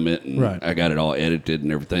me film it, and Right. I got it all edited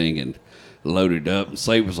and everything and loaded up. And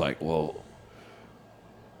Slade was like, well,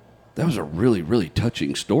 that was a really, really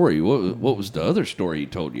touching story. What was the other story he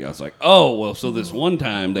told you? I was like, oh, well, so this one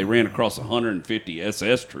time they ran across 150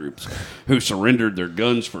 SS troops who surrendered their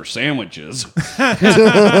guns for sandwiches.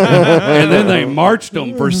 And then they marched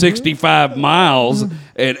them for 65 miles.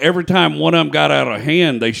 And every time one of them got out of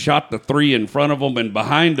hand, they shot the 3 in front of them and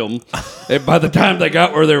behind them. And by the time they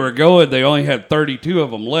got where they were going, they only had 32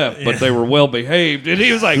 of them left, but they were well behaved. And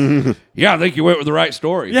he was like, yeah, I think you went with the right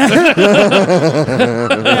story. yeah.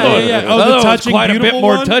 Oh, That the was touching, quite a bit beautiful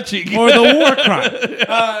more one? touching. or the war crime.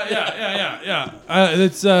 Yeah.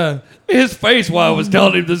 It's His face while I was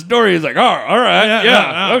telling him the story, he's like, oh, all right,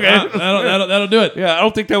 yeah, okay. That'll do it. Yeah, I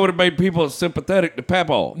don't think that would have made people sympathetic to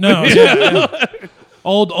Papal. No, yeah.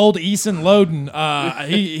 Old Eason Loden.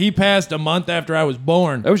 He passed a month after I was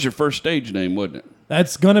born. That was your first stage name, wasn't it?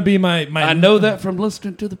 That's gonna be my. I know that from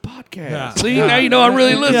listening to the podcast. Yeah. See, now you know I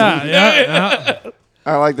really listen. Yeah.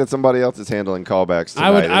 I like that somebody else is handling callbacks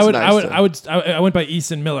tonight. I went by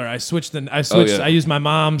Easton Miller. I switched. I used my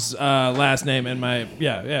mom's last name and my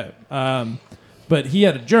but he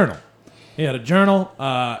had a journal.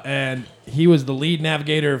 And he was the lead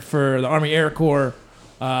navigator for the Army Air Corps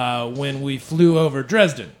when we flew over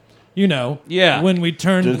Dresden. You know, when we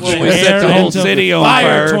turned we set the whole city on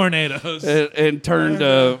fire, tornadoes, and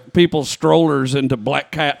turned people's strollers into black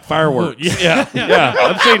cat fireworks. Yeah.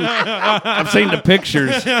 I've seen the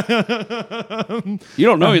pictures. You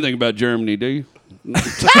don't know anything about Germany, do you?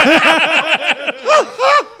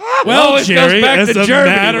 Well, it Jerry, goes back as to a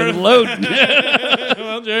Germany matter with of- loading.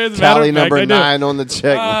 Well, Jerry, as a matter Tally of fact, number I do. 9 on the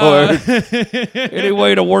checkboard. Any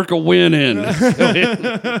way to work a win in.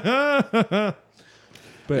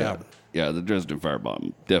 But Yeah, the Dresden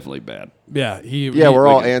firebomb, definitely bad. We're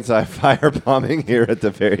all anti-firebombing here at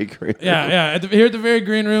the Very Green. Here at the Very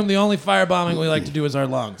Green Room, the only firebombing we like to do is our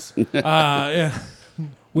lungs. With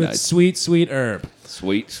Nice. sweet herb.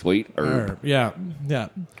 Sweet herb. Yeah.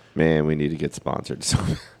 Man, we need to get sponsored. So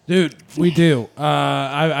Dude, we do.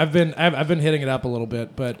 I've been hitting it up a little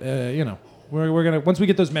bit, but we're gonna once we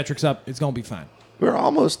get those metrics up, it's gonna be fine. we're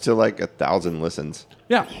almost to like 1,000 listens.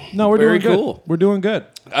 Yeah, no, we're Very doing good. cool. We're doing good.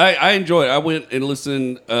 I enjoy it. I went and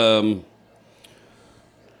listened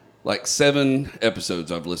like 7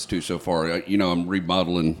 episodes I've listened to so far. I'm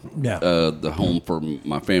remodeling the home for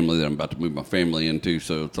my family that I'm about to move my family into,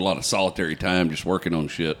 so it's a lot of solitary time just working on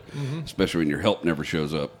shit, especially when your help never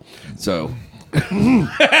shows up. So,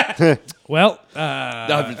 Well, no,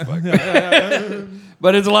 I'm just fucking.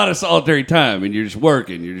 But it's a lot of solitary time, and you're just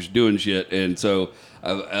working, you're just doing shit, and so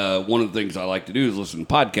one of the things I like to do is listen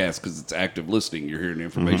to podcasts because it's active listening. You're hearing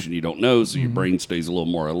information you don't know, so your brain stays a little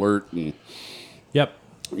more alert. And yep.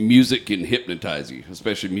 music can hypnotize you,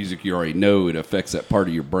 especially music you already know. It affects that part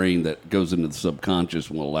of your brain that goes into the subconscious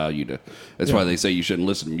and will allow you to. That's why they say you shouldn't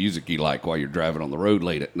listen to music you like while you're driving on the road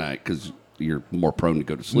late at night because you're more prone to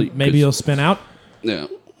go to sleep. Maybe you'll spin out. Yeah.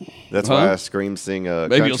 That's why I scream sing Maybe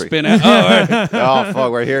country. you'll spin out. Oh, all right. Oh,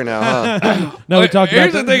 fuck, we're here now, huh? No, we talked about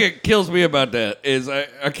Here's the that. thing that kills me about that is I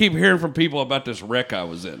keep hearing from people about this wreck I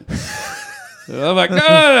was in. I'm like,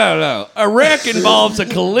 no. A wreck involves a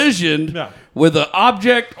collision with an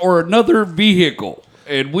object or another vehicle.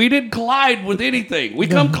 And we didn't collide with anything. We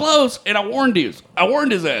come close, and I warned his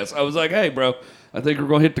ass. I was like, hey, bro, I think we're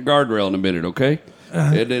going to hit the guardrail in a minute, okay?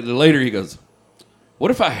 And then later he goes, what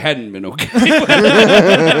if I hadn't been okay?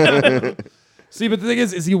 See, but the thing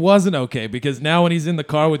is he wasn't okay because now when he's in the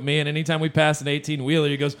car with me and anytime we pass an 18-wheeler,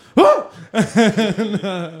 he goes, oh!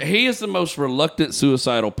 He is the most reluctant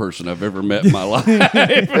suicidal person I've ever met in my life.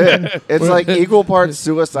 It's like equal parts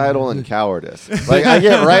suicidal and cowardice. Like, I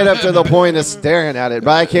get right up to the point of staring at it,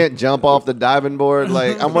 but I can't jump off the diving board.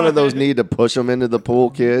 Like, I'm one of those need to push them into the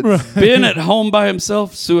pool kids. Ben at home by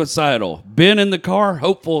himself, suicidal. Ben in the car,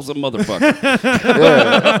 hopeful as a motherfucker.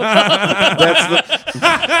 Yeah. That's the...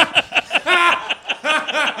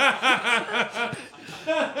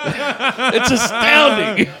 It's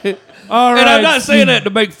astounding. All right. And I'm not saying that to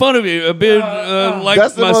make fun of you. Ben, like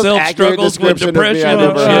That's the most myself, accurate struggles with description of me depression I've and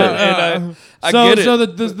ever shit. heard. And I get it.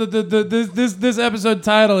 So this episode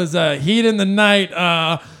title is "Heat in the Night."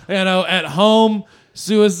 At home,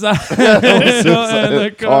 suicide.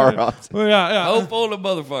 Suicide, car hops. Yeah. Hopeful the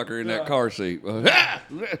motherfucker in that car seat. No,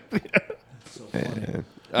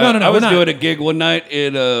 I we're was not. doing a gig one night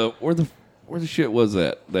in where the shit was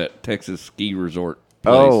that Texas ski resort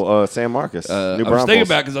place. Oh, San Marcos. New I was Braunfels. thinking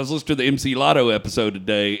about because I was listening to the MC Lotto episode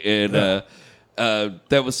today, and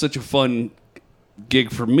that was such a fun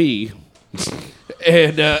gig for me.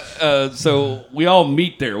 And so we all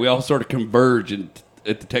meet there. We all sort of converge at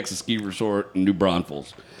the Texas ski resort in New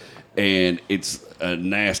Braunfels, and it's a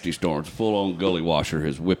nasty storm. It's a full-on gully washer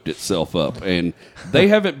has whipped itself up, and they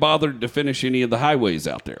haven't bothered to finish any of the highways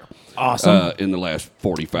out there. Awesome. In the last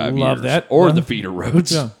 45 Love years, that. or Well, the feeder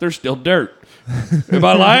roads. yeah. They're still dirt. Am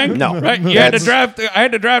I lying? No. Right? You had to That's- drive. I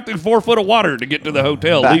had to drive through 4 foot of water to get to the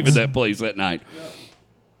hotel, That's- leaving that place that night.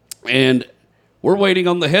 And we're waiting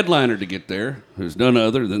on the headliner to get there, who's none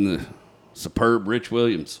other than the superb Rich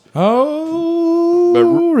Williams.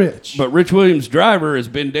 Oh, Rich. But Rich Williams' driver is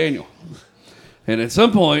Ben Daniel. And at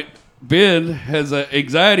some point, Ben has an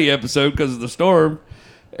anxiety episode because of the storm.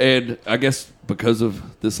 And I guess because of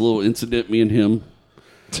this little incident me and him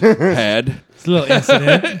had. It's a little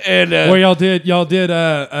incident. And where y'all did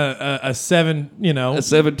a 7, a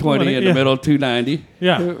 720 in the middle of 290.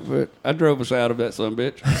 Yeah. But I drove us out of that son of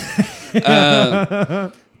a bitch.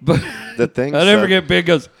 But The thing. I'll never forget Ben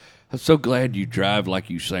goes, I'm so glad you drive like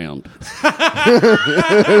you sound.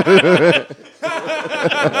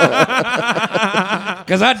 Because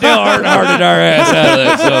Because I Dale Earnhardted our ass out of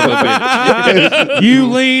that son of a bitch. You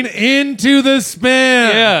lean into the spin.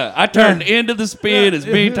 Yeah, I turned into the spin as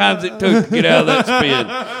many times it took to get out of that spin.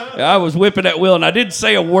 I was whipping that wheel, and I didn't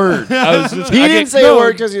say a word. I was just, He didn't say a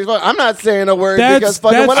word because he's. I'm not saying a word because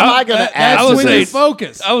fucking. What am I gonna ask? That's when you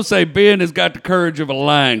focus. I would say Ben has got the courage of a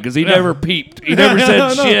lion because he never peeped. He never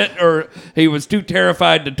said shit, or he was too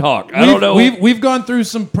terrified to talk. I don't know. We've gone through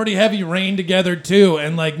some pretty heavy rain together too,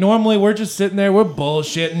 and like normally we're just sitting there, we're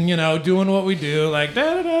bullshitting, you know, doing what we do, like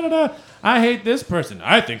da da da da da. I hate this person.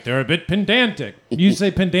 I think they're a bit pedantic. You say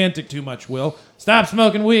pedantic too much, Will. Stop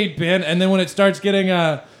smoking weed, Ben. And then when it starts getting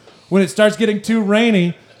too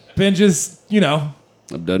rainy, Ben just, you know,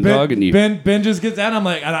 I'm done dogging you. Ben just gets out. I'm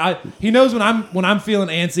like, he knows when I'm feeling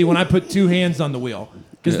antsy when I put two hands on the wheel.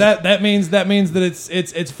 Because that means that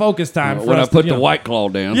it's focus time for when us I put to, the white claw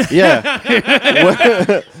down. Yeah.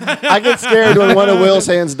 I get scared when one of Will's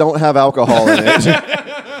hands don't have alcohol in it.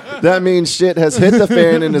 That means shit has hit the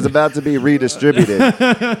fan and is about to be redistributed.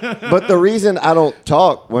 But the reason I don't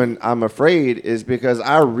talk when I'm afraid is because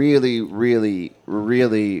I really, really,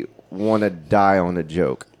 really want to die on a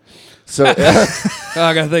joke. So I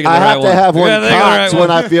gotta think of the I right have to one. have You one gotta think of the right cocked one.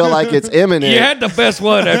 when I feel like it's imminent. You had the best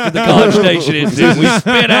one after the College Station incident. We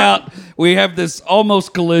spin out. We have this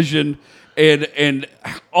almost collision, and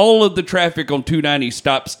all of the traffic on 290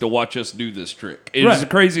 stops to watch us do this trick. It's the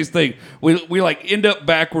craziest thing. We like end up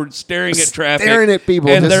backwards, staring at traffic, Staring at people,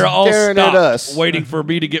 and just they're all staring at stopped, us. waiting for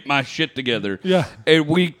me to get my shit together. Yeah. And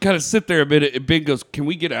we kind of sit there a minute, and Ben goes, "Can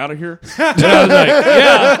we get out of here?" And I was like,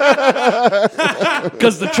 "Yeah,"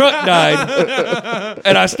 because the truck died,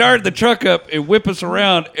 and I started the truck up and whip us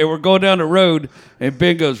around, and we're going down the road. And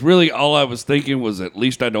Ben goes, "Really, all I was thinking was at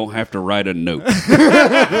least I don't have to write a note."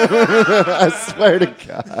 I swear to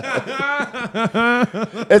God.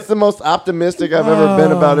 It's the most optimistic I've ever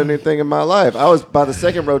been about anything in my life. I was, by the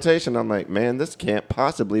second rotation, I'm like, man, this can't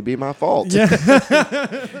possibly be my fault. Yeah.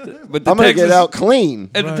 But I'm going to get out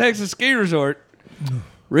clean. At the Texas Ski Resort,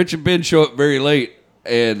 Rich and Ben show up very late,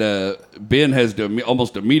 and Ben has to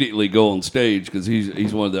almost immediately go on stage because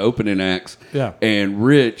he's one of the opening acts. Yeah. And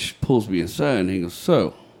Rich pulls me aside, and he goes,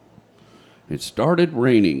 "So, it started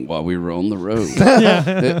raining while we were on the road."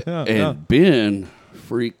 And Ben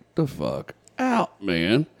freaked the fuck out,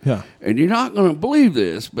 man. Yeah. And you're not going to believe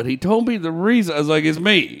this, but he told me the reason. I was like, "It's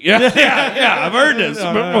me." Yeah, I've heard this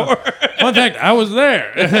before. Fun fact, I was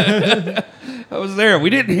there. I was there. We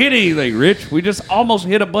didn't hit anything, Rich. We just almost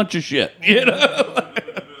hit a bunch of shit. You know?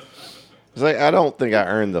 It's like, I don't think I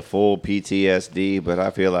earned the full PTSD, but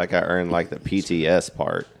I feel like I earned like the PTS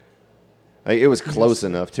part. Like, it was close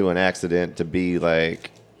enough to an accident to be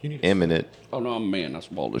like imminent. Oh no, I'm a man. I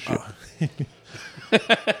swallowed the shit.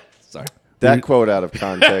 Sorry. That quote out of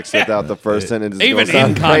context without the first sentence. Is Even gonna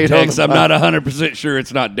sound in great on context, the I'm not 100% sure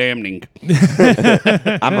it's not damning.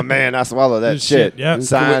 I'm a man. I swallow that shit. Yeah.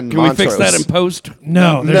 Sign Can we fix that in Montrose. post?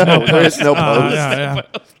 No, there's no there is no post. post.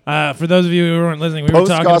 For those of you who weren't listening, we were Post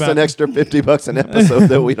talking costs about an extra $50 an episode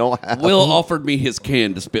that we don't have. Will offered me his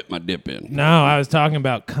can to spit my dip in. No, I was talking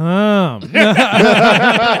about cum. Oh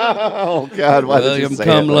God! Why did William you say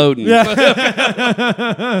come it? loading.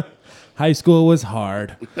 High school was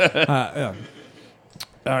hard. Yeah.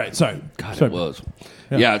 All right, sorry. God, Sorry. it was.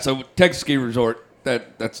 Yeah. So Texas Ski Resort.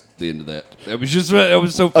 That's the end of that. That was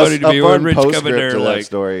so funny to me a when fun Rich coming postscript there to that like.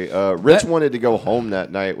 story. Rich wanted to go home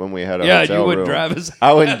that night when we had a Yeah, hotel you wouldn't room. drive us.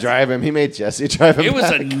 I wouldn't drive him. He made Jesse drive him. It was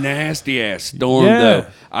back. a nasty ass storm Yeah. though.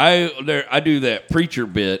 I do that preacher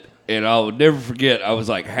bit, and I'll never forget. I was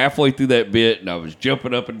like halfway through that bit, and I was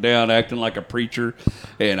jumping up and down, acting like a preacher,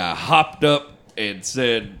 and I hopped up and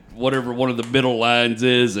said whatever one of the middle lines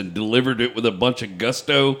is, and delivered it with a bunch of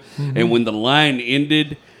gusto. Mm-hmm. And when the line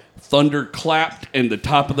ended, thunder clapped, and the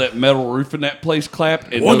top of that metal roof in that place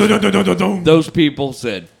clapped, and those people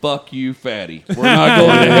said, "Fuck you, fatty. We're not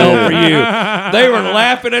going to hell for you." They were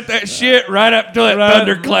laughing at that shit right up till that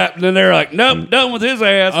thunder clapped, and then they're like, "Nope, done with his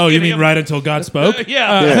ass." Oh, you Get mean him." right until God spoke?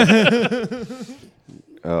 Yeah.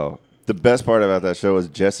 Oh, the best part about that show is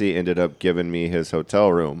Jesse ended up giving me his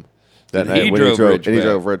hotel room that And night he when drove Rich he back.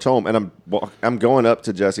 drove Rich home, and I'm going up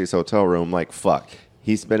to Jesse's hotel room like fuck.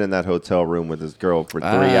 He's been in that hotel room with his girl for 3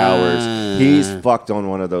 hours. He's fucked on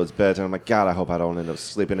one of those beds. And I'm like, God, I hope I don't end up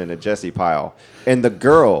sleeping in a Jesse pile. And the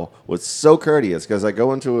girl was so courteous because I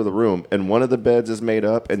go into the room and one of the beds is made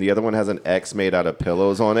up and the other one has an X made out of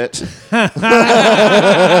pillows on it.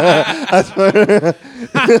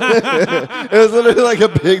 It was literally like a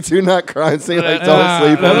big do not cry and say like don't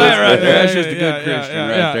sleep on That right this. there. That's just a good Christian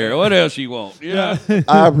right there. What else you want? Yeah.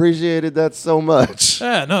 I appreciated that so much.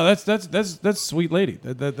 Yeah, no, that's sweet lady.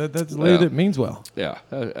 That's a lady that means well. Yeah.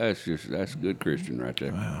 That's good Christian right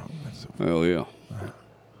there. Wow. Oh yeah.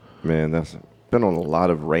 Man, that's been on a lot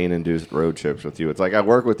of rain-induced road trips with you. It's like I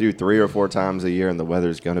work with you 3 or 4 times a year, and the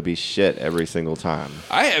weather's going to be shit every single time.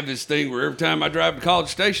 I have this thing where every time I drive to College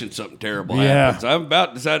Station, something terrible Yeah. happens. I'm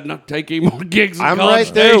about decided not to take any more gigs in I'm College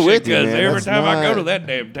right there Station with you, because man. every That's time I go not- to that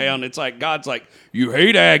damn town, it's like God's like, you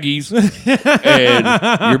hate Aggies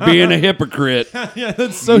and you're being a hypocrite. Yeah,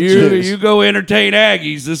 that's so You go entertain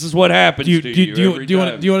Aggies. This is what happens Do you to do you. you every do you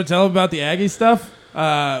want time. do you want to tell them about the Aggie stuff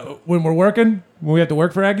when we're working when we have to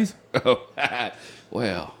work for Aggies? Oh,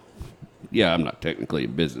 well, yeah, I'm not technically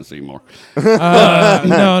in business anymore.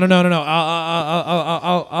 No.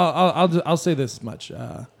 I'll say this much.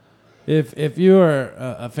 If you are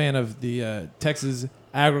a fan of the Texas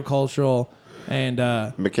Agricultural and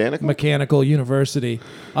Mechanical University,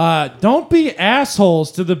 don't be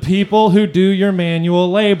assholes to the people who do your manual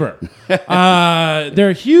labor.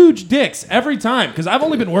 They're huge dicks every time because I've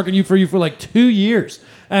only been working for you for like 2 years,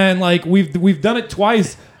 and like we've done it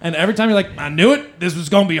twice, and every time you're like, I knew it. This was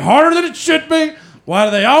gonna be harder than it should be. Why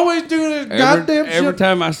do they always do this goddamn shit? Every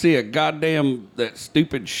time I see a goddamn that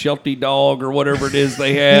stupid Sheltie dog or whatever it is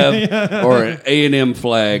they have, or an A&M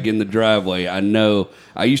flag in the driveway, I know.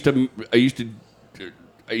 I used to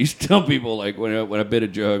tell people like when I bid a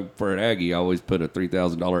jug for an Aggie, I always put a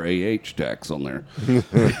 $3,000 AH tax on there.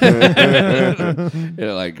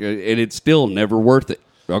 And it's still never worth it.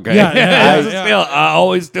 Okay. I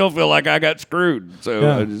always still feel like I got screwed.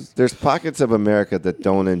 So There's pockets of America that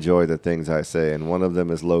don't enjoy the things I say, and one of them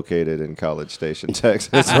is located in College Station,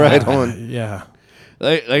 Texas, right on. Yeah.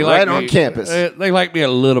 They Right like on me. campus. They like me a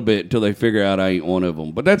little bit until they figure out I ain't one of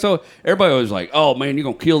them. But that's all. Everybody always like, oh man, you're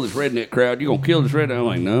gonna kill this redneck crowd. You're gonna kill this redneck. I'm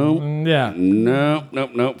like, no, Yeah.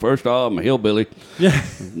 no. First off, I'm a hillbilly. Yeah.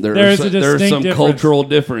 There's a some distinct cultural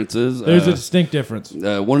differences. There's a distinct difference.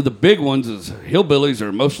 One of the big ones is hillbillies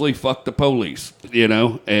are mostly fuck the police, and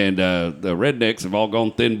the rednecks have all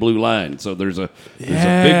gone thin blue line. So there's a big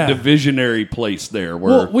divisionary place there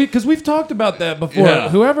where because we've talked about that before. Yeah.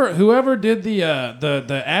 Whoever did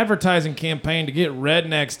the advertising campaign to get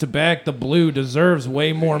rednecks to back the blue deserves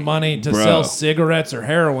way more money to sell cigarettes or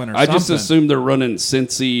heroin or something. I just assume they're running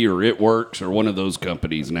Cincy or It Works or one of those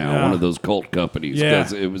companies now, one of those cult companies,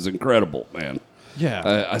 because it was incredible, man.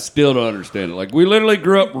 Yeah. I still don't understand it. Like, we literally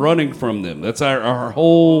grew up running from them. That's our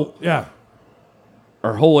whole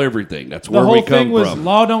everything. That's where we come The whole thing was from.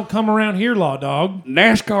 law don't come around here, law dog.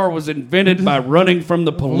 NASCAR was invented by running from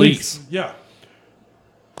the police. Yeah.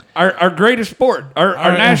 Our greatest sport, our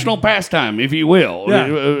national pastime, if you will,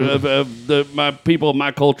 of my people,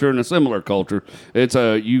 my culture, and a similar culture. It's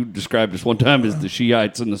you described this one time as the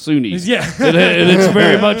Shiites and the Sunnis. Yeah. and it's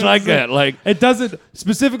very much like that. Like, It doesn't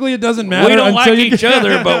matter. we don't like until you each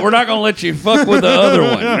other, but we're not gonna let you fuck with the other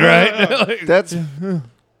one, right? That's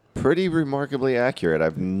pretty remarkably accurate.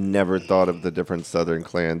 I've never thought of the different Southern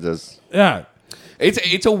clans as. Yeah.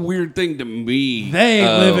 It's a weird thing to me. They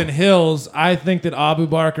live in hills. I think that Abu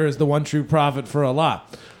Bakr is the one true prophet for Allah.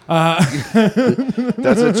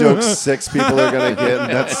 That's a joke 6 people are going to get,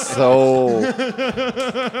 and that's so.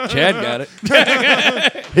 Chad got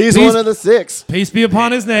it. He's one of the 6. Peace be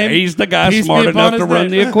upon his name. He's the guy Peace smart be upon enough to his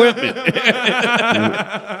run name. the equipment.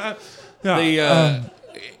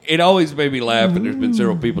 It always made me laugh, and there's been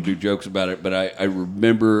several people do jokes about it, but I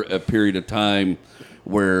remember a period of time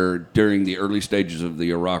where during the early stages of the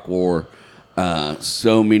Iraq War,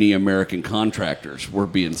 so many American contractors were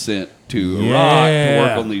being sent to Iraq to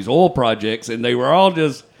work on these oil projects, and they were all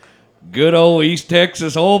just good old East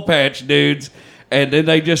Texas oil patch dudes. And then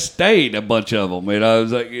they just stayed, a bunch of them. And I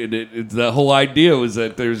was like, the whole idea was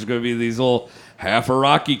that there's going to be these little half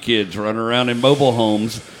Iraqi kids running around in mobile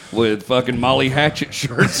homes with fucking Molly Hatchet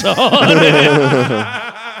shirts on.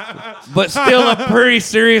 But still a pretty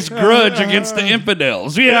serious grudge against the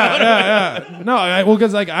infidels. You know? No,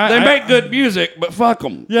 because like they make good music, but fuck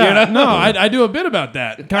them. Yeah, you know? I do a bit about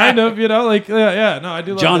that, kind of. No, I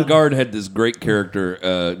do. Love John that. Gard had this great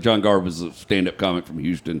character. John Gard was a stand-up comic from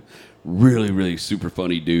Houston. Really, really super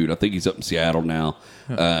funny dude. I think he's up in Seattle now.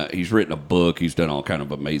 He's written a book. He's done all kind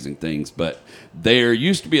of amazing things. But there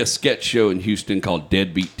used to be a sketch show in Houston called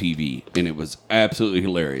Deadbeat TV, and it was absolutely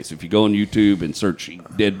hilarious. If you go on YouTube and search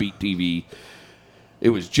Deadbeat TV, it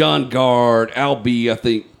was John Gard, Al B, I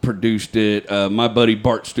think, produced it. My buddy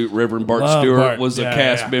Reverend Bart Love Stewart Bart. was a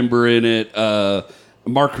cast member in it.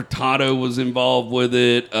 Mark Hurtado was involved with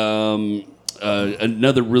it.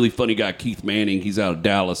 Another really funny guy, Keith Manning. He's out of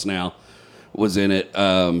Dallas now. Was in it.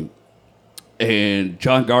 And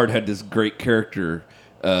John Gard had this great character.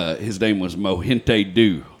 His name was Mohinte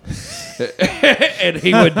Do. And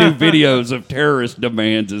he would do videos of terrorist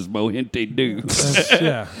demands as Mohinte Do.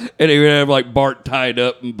 Yeah. And he would have like Bart tied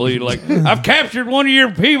up and bleed like, I've captured one of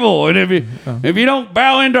your people, and if you don't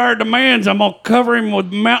bow into our demands, I'm gonna cover him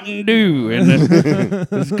with Mountain Dew, and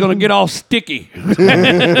it's gonna get all sticky.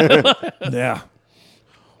 Yeah.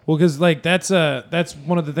 Well, because like that's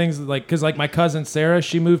one of the things that, like, because like my cousin Sarah,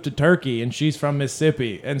 she moved to Turkey and she's from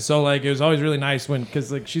Mississippi, and so like it was always really nice when,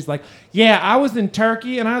 because like she's like, yeah, I was in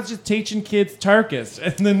Turkey and I was just teaching kids Turkish,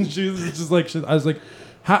 and then she was just like, I was like,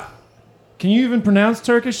 how can you even pronounce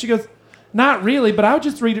Turkish? She goes, not really, but I would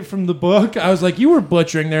just read it from the book. I was like, you were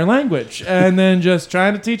butchering their language and then just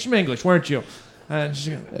trying to teach them English, weren't you? And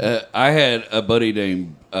she goes, I had a buddy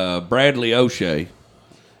named Bradley O'Shea.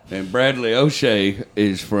 And Bradley O'Shea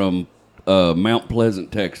is from Mount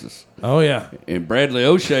Pleasant, Texas. oh yeah. And Bradley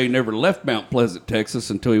O'Shea never left Mount Pleasant, Texas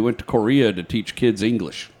until he went to Korea to teach kids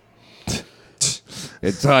English.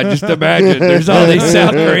 And so I just imagine there's all these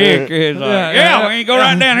South Korean kids like, yeah, we ain't go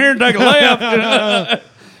right down here and take a left.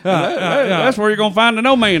 That's where you're going to find the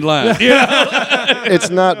no man's land. It's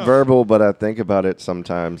not verbal, but I think about it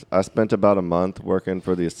sometimes. I spent about a month working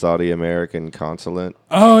for the Saudi American consulate,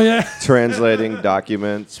 Oh yeah. translating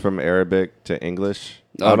documents from Arabic to English.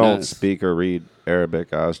 Oh, I don't nice. speak or read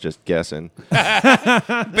Arabic. I was just guessing.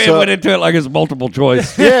 Ben went into it like it's multiple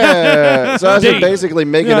choice. Yeah. So I was just basically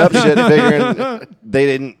making up shit, figuring they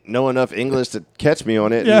didn't know enough English to catch me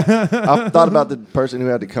on it. Yeah. I thought about the person who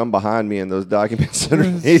had to come behind me in those documents and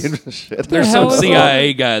read shit. There's The some hell is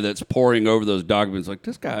CIA guy that's poring over those documents like,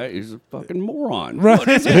 this guy is a fucking moron. What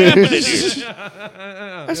is happening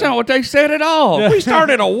here? That's not what they said at all. We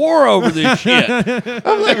started a war over this shit.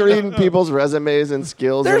 I'm like reading people's resumes and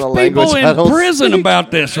skills There's in a language people I in don't prison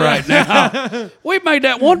about this right now. We made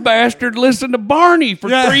that one bastard listen to Barney for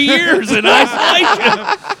 3 years in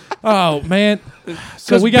isolation. Oh man.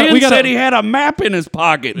 So Because Ben said he had a map in his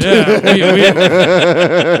pocket.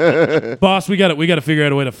 Boss, we got to figure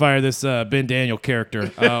out a way to fire this Ben Daniel character.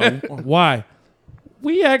 Why?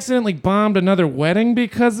 We accidentally bombed another wedding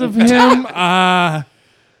because of him.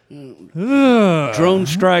 Drone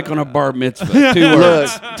strike on a bar mitzvah. 2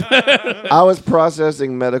 words. I was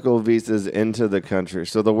processing medical visas into the country,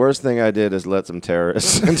 so the worst thing I did is let some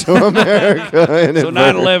terrorists into America. So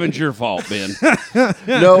 9/11's your fault, Ben.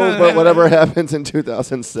 No, but whatever happens in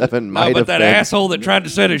 2007 might No, have but that been. asshole that tried to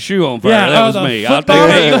set his shoe on fire, Yeah, that was the me. I'll take football-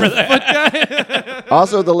 credit for that.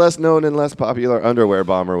 Also, the less known and less popular underwear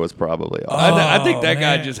bomber was probably off. I think that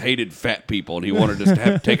guy man. just hated fat people, and he wanted us to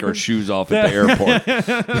have to take our shoes off at the airport.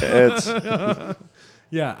 It's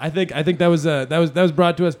Yeah, I think that was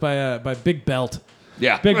brought to us by Big Belt.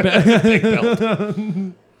 Yeah. Big Belt. Big belt.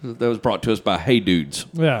 That was brought to us by Hey Dudes.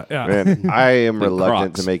 yeah. man, I am The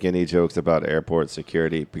reluctant Crocs. to make any jokes about airport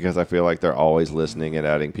security because I feel like they're always listening and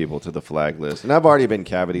adding people to the flag list. And I've already been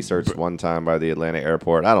cavity searched one time by the Atlanta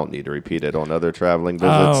airport. I don't need to repeat it on other traveling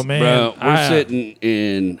visits. Oh man. Bro, we're sitting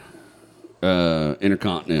in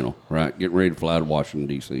Intercontinental, right? Getting ready to fly to Washington,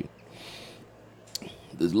 D.C.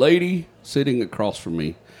 This lady sitting across from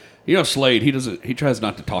me. You know, Slade, he tries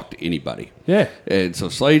not to talk to anybody. Yeah. And so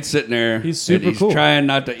Slade's sitting there. He's super and he's cool. trying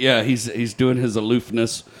not to, he's doing his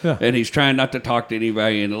aloofness. Yeah. And he's trying not to talk to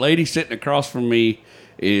anybody. And the lady sitting across from me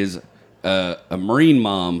is a Marine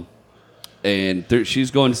mom. And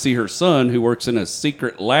she's going to see her son who works in a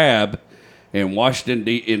secret lab in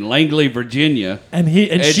in Langley, Virginia. And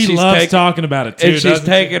she she's loves talking about it too. And she's doesn't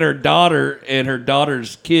she? taking her daughter and her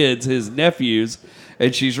daughter's kids, his nephews,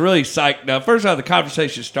 and she's really psyched. Now, first off, the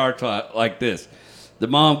conversation starts like this. The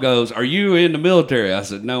mom goes, "Are you in the military?" I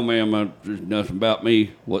said, "No, ma'am. There's nothing about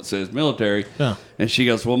me what says military." Yeah. And she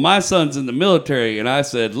goes, "Well, my son's in the military." And I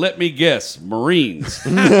said, "Let me guess, Marines."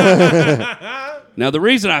 Now, the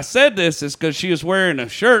reason I said this is because she was wearing a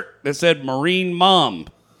shirt that said Marine Mom.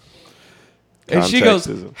 And she goes,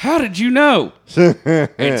 Contextism. "How did you know?"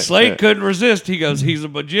 And Slade couldn't resist. He goes, "He's a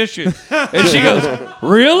magician." And she goes,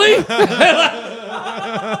 "Really?"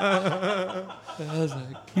 I was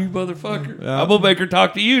like, "You motherfucker. I'm going to make her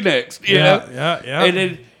talk to you next." You know? Yeah. And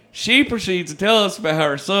then she proceeds to tell us about how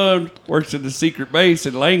her son works in the secret base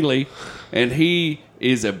in Langley, and he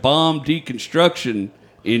is a bomb deconstruction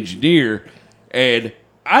engineer. And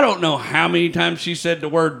I don't know how many times she said the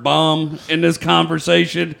word bomb in this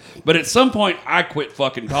conversation, but at some point I quit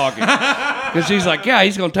fucking talking. Because she's like, "Yeah,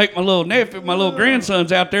 he's going to take my little nephew, my little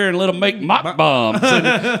grandsons out there and let them make mock bombs."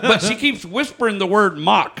 But she keeps whispering the word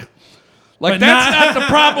mock. Like, But that's not the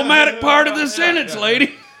problematic part of the sentence,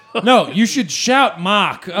 lady. No, you should shout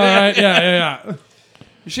mock. All right, yeah.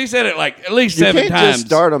 She said it like at least You 7 can't times. just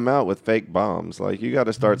start them out with fake bombs. Like, you got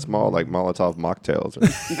to start small, like Molotov mocktails.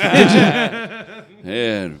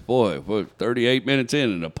 And boy, 38 minutes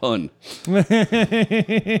in and a pun.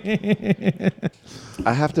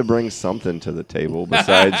 I have to bring something to the table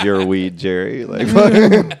besides your weed, Jerry. Like,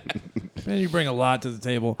 Man, you bring a lot to the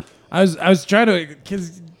table. I was trying to,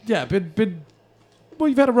 because well,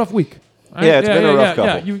 you've had a rough week. Right? Yeah, it's been a rough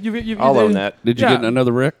couple. I'll own that. Did you get in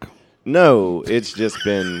another wreck? No, it's just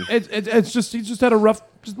been. It's just he just had a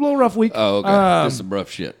little rough week. Oh, okay. Just some rough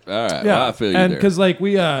shit. All right. Yeah, Well, I feel you and there. because like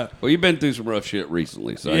we Well, you've been through some rough shit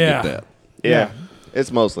recently, so I Yeah. get that. Yeah,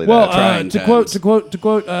 it's mostly well that. trying to times.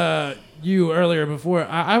 quote you earlier before,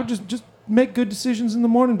 I would just make good decisions in the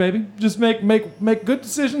morning, baby. Just make good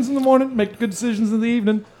decisions in the morning. Make good decisions in the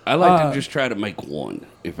evening. I like to just try to make one.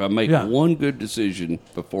 If I make Yeah. one good decision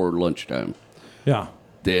before lunchtime, Yeah.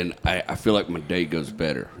 then I feel like my day goes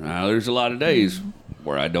better. Now, there's a lot of days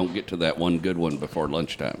where I don't get to that one good one before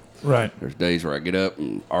lunchtime. Right. There's days where I get up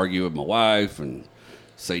and argue with my wife and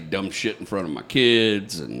say dumb shit in front of my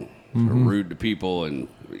kids and are rude to people and,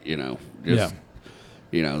 just... Yeah.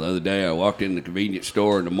 The other day I walked in the convenience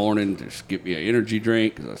store in the morning to just get me an energy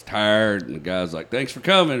drink because I was tired. And the guy was like, "Thanks for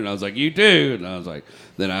coming." And I was like, "You too." And I was like,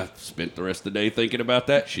 then I spent the rest of the day thinking about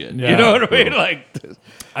that shit. Yeah. You know what I mean? Like,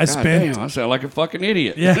 I spent damn, I sound like a fucking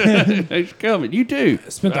idiot. Yeah. Thanks for coming. You too.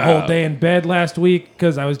 spent the whole day in bed last week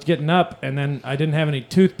because I was getting up and then I didn't have any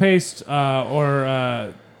toothpaste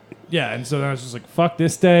and so then I was just like, fuck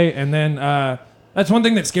this day. And then that's one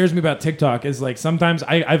thing that scares me about TikTok is like sometimes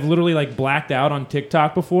I've literally like blacked out on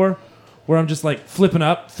TikTok before where I'm just like flipping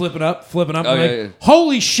up. Oh, I'm yeah, like, yeah.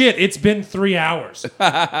 holy shit, it's been 3 hours.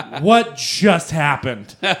 What just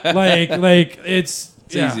happened? Like it's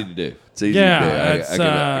It's easy to do. It's easy Yeah, to it's, do.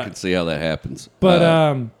 I can see how that happens. but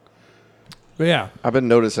yeah. I've been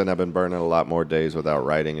noticing I've been burning a lot more days without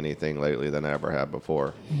writing anything lately than I ever have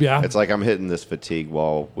before. Yeah. It's like I'm hitting this fatigue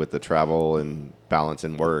wall with the travel and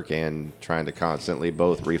balancing work and trying to constantly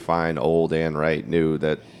both refine old and write new.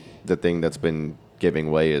 That the thing that's been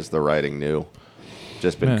giving way is the writing new.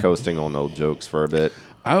 Just been Man. coasting on old jokes for a bit.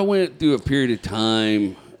 I went through a period of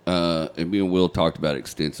time, and me and Will talked about it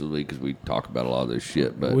extensively because we talk about a lot of this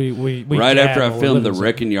shit. But We right gab after I while we're filmed The living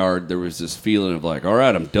Wrecking Yard, there was this feeling of like, all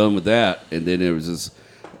right, I'm done with that. And then there was this,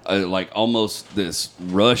 like almost this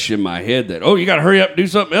rush in my head that, oh, you got to hurry up and do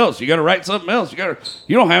something else. You got to write something else.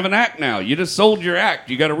 You don't have an act now. You just sold your act.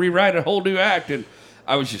 You got to rewrite a whole new act. And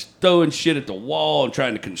I was just throwing shit at the wall and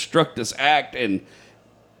trying to construct this act. And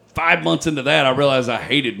 5 months into that, I realized I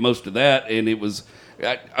hated most of that. And it was,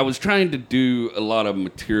 I was trying to do a lot of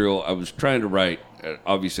material. I was trying to write,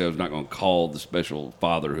 obviously I was not going to call the special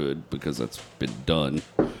fatherhood because that's been done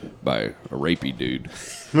by a rapey dude.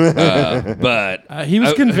 But he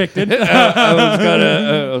was convicted. I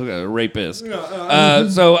was a rapist.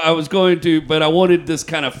 So I was going to, but I wanted this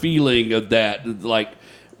kind of feeling of that, like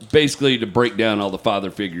basically to break down all the father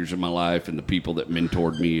figures in my life and the people that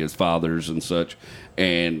mentored me as fathers and such.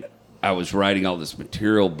 And I was writing all this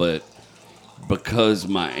material, but because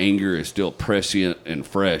my anger is still prescient and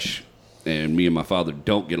fresh, and me and my father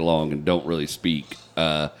don't get along and don't really speak,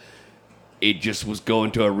 it just was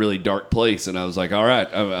going to a really dark place. And I was like, all right,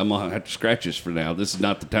 I'm going to have to scratch this for now. This is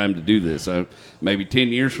not the time to do this. Maybe 10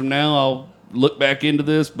 years from now, I'll look back into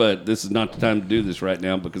this, but this is not the time to do this right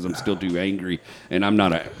now because I'm still too angry. And I'm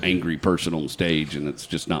not an angry person on stage, and it's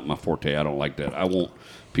just not my forte. I don't like that. I want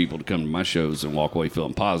people to come to my shows and walk away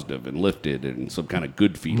feeling positive and lifted and some kind of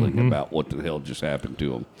good feeling about what the hell just happened to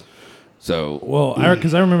them. So, Well,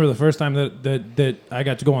 because I remember the first time that I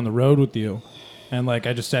got to go on the road with you, and like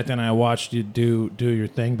I just sat down and I watched you do your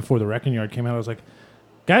thing before the Wrecking Yard came out. I was like,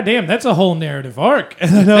 God damn, that's a whole narrative arc.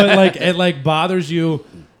 And I know it bothers you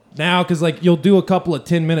now because like you'll do a couple of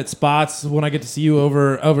 10-minute spots when I get to see you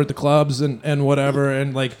over at the clubs and whatever,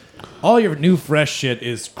 and like all your new fresh shit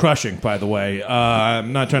is crushing. By the way,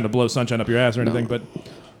 I'm not trying to blow sunshine up your ass or anything, but.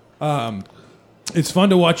 It's fun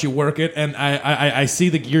to watch you work it, and I see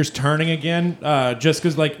the gears turning again. Just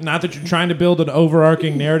because, like, not that you're trying to build an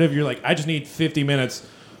overarching narrative, you're like, I just need 50 minutes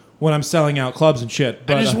when I'm selling out clubs and shit.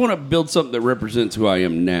 But, I just want to build something that represents who I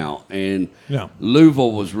am now. And Yeah.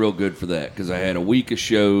 Louisville was real good for that because I had a week of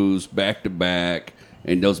shows back to back.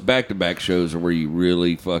 And those back-to-back shows are where you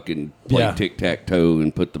really fucking play Yeah. tic-tac-toe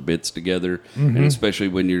and put the bits together. And especially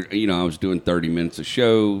when you're, I was doing 30 minutes a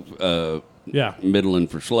show, yeah, middling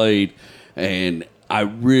for Slade. And I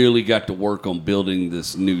really got to work on building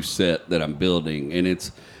this new set that I'm building. And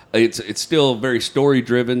it's still very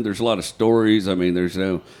story-driven. There's a lot of stories. I mean,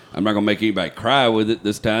 I'm not going to make anybody cry with it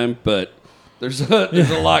this time, but There's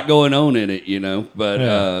a lot going on in it, but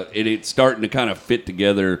it's starting to kind of fit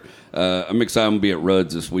together. I'm excited. I'm going to be at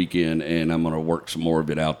Rudd's this weekend, and I'm going to work some more of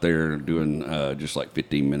it out there, doing just like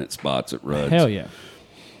 15-minute spots at Rudd's. Hell yeah.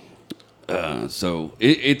 So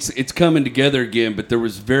it's coming together again, but there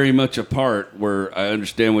was very much a part where I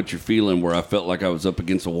understand what you're feeling, where I felt like I was up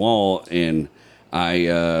against a wall, and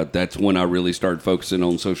that's when I really started focusing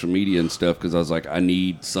on social media and stuff, because I was like, I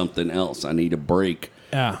need something else. I need a break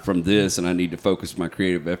from this, and I need to focus my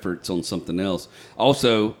creative efforts on something else.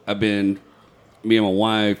 Also, me and my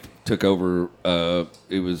wife took over.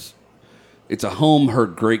 It's a home her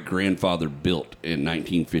great-grandfather built in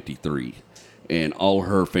 1953. And all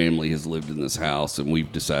her family has lived in this house, and we've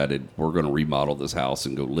decided we're going to remodel this house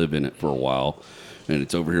and go live in it for a while. And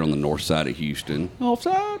it's over here on the north side of Houston. North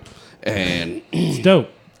side. And it's dope.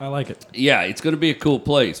 I like it. Yeah, it's going to be a cool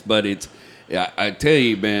place. But I tell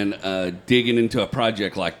you, man, digging into a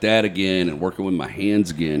project like that again and working with my hands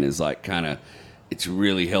again is like it's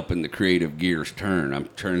really helping the creative gears turn. I'm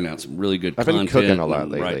turning out some really good content. I've been cooking a lot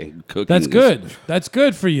lately. That's good. That's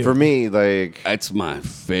good for you. For me, that's my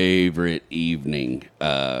favorite evening.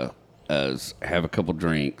 Have a couple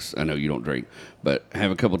drinks. I know you don't drink, but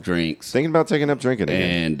have a couple drinks. Thinking about taking up drinking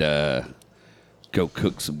again. And go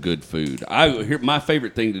cook some good food. My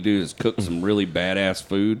favorite thing to do is cook some really badass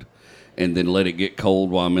food, and then let it get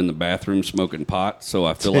cold while I'm in the bathroom smoking pot, so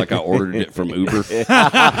I feel like I ordered it from Uber. So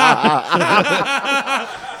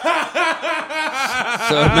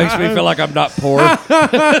it makes me feel like I'm not poor.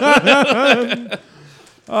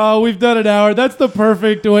 Oh, we've done an hour. That's the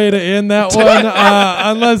perfect way to end that one.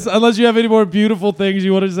 Unless you have any more beautiful things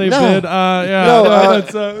you want to say, Ben.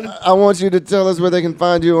 I want you to tell us where they can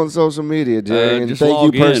find you on social media, Jerry. And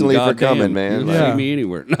thank you personally for coming, man. You see me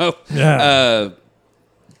anywhere. No. Yeah.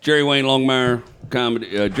 Jerry Wayne Longmire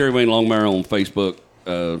comedy. Jerry Wayne Longmire on Facebook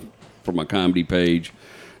for my comedy page.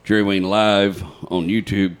 Jerry Wayne Live on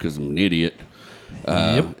YouTube because I'm an idiot.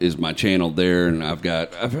 Is my channel there, and I've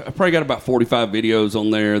probably got about 45 videos on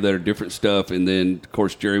there that are different stuff, and then of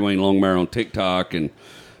course Jerry Wayne Longmire on TikTok, and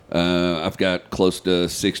I've got close to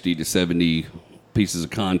 60 to 70 pieces of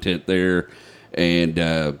content there, and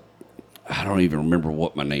I don't even remember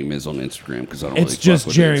what my name is on Instagram because I don't. It's really just fuck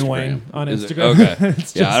with Jerry Instagram. Wayne on Instagram. Okay,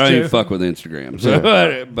 I don't even fuck with Instagram.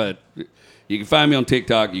 So, but you can find me on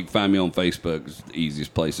TikTok. You can find me on Facebook. It's the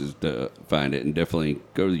easiest places to find it, and definitely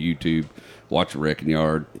go to YouTube, watch the Wrecking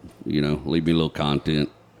Yard. Leave me a little comment.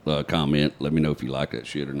 Let me know if you like that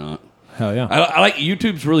shit or not. Hell yeah! I like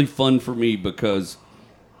YouTube's really fun for me because,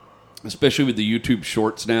 especially with the YouTube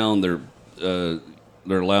Shorts now, and they're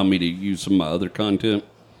allowing me to use some of my other content.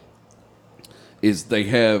 Is they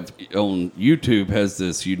have on YouTube has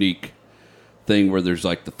this unique thing where there's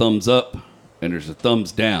like the thumbs up and there's a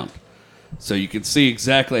thumbs down. So you can see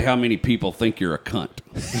exactly how many people think you're a cunt.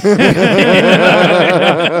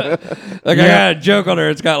 I got a joke on there.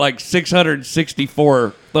 It's got like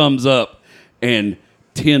 664 thumbs up and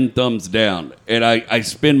 10 thumbs down. And I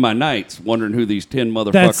spend my nights wondering who these 10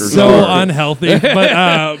 motherfuckers are. That's so are. Unhealthy. But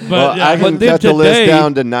I can cut the list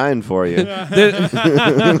down to 9 for you.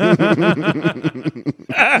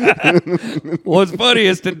 What's funny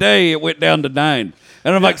is today it went down to 9.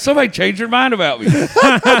 And I'm like, somebody changed their mind about me. This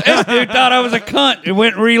dude thought I was a cunt and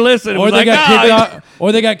went and re-listened. Or they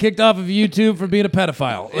got kicked off of YouTube for being a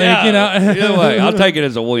pedophile. Either way, I'll take it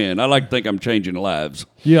as a win. I like to think I'm changing lives.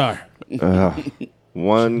 You are.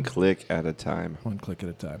 One click at a time. One click at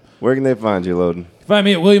a time. Where can they find you, Loden? Find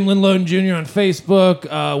me at William Lynn Loden Jr. on Facebook,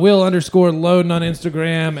 Will_Loden on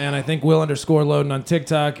Instagram, and I think Will_Loden on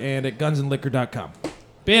TikTok, and at gunsandliquor.com.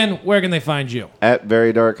 Ben, where can they find you? At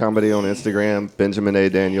Very Dark Comedy on Instagram, Benjamin A.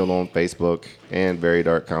 Daniel on Facebook, and Very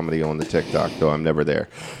Dark Comedy on the TikTok, though I'm never there.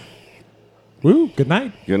 Woo, good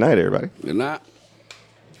night. Good night, everybody. Good night.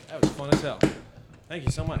 That was fun as hell. Thank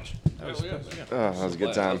you so much. That was That was a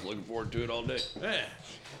good time. I was looking forward to it all day. Yeah.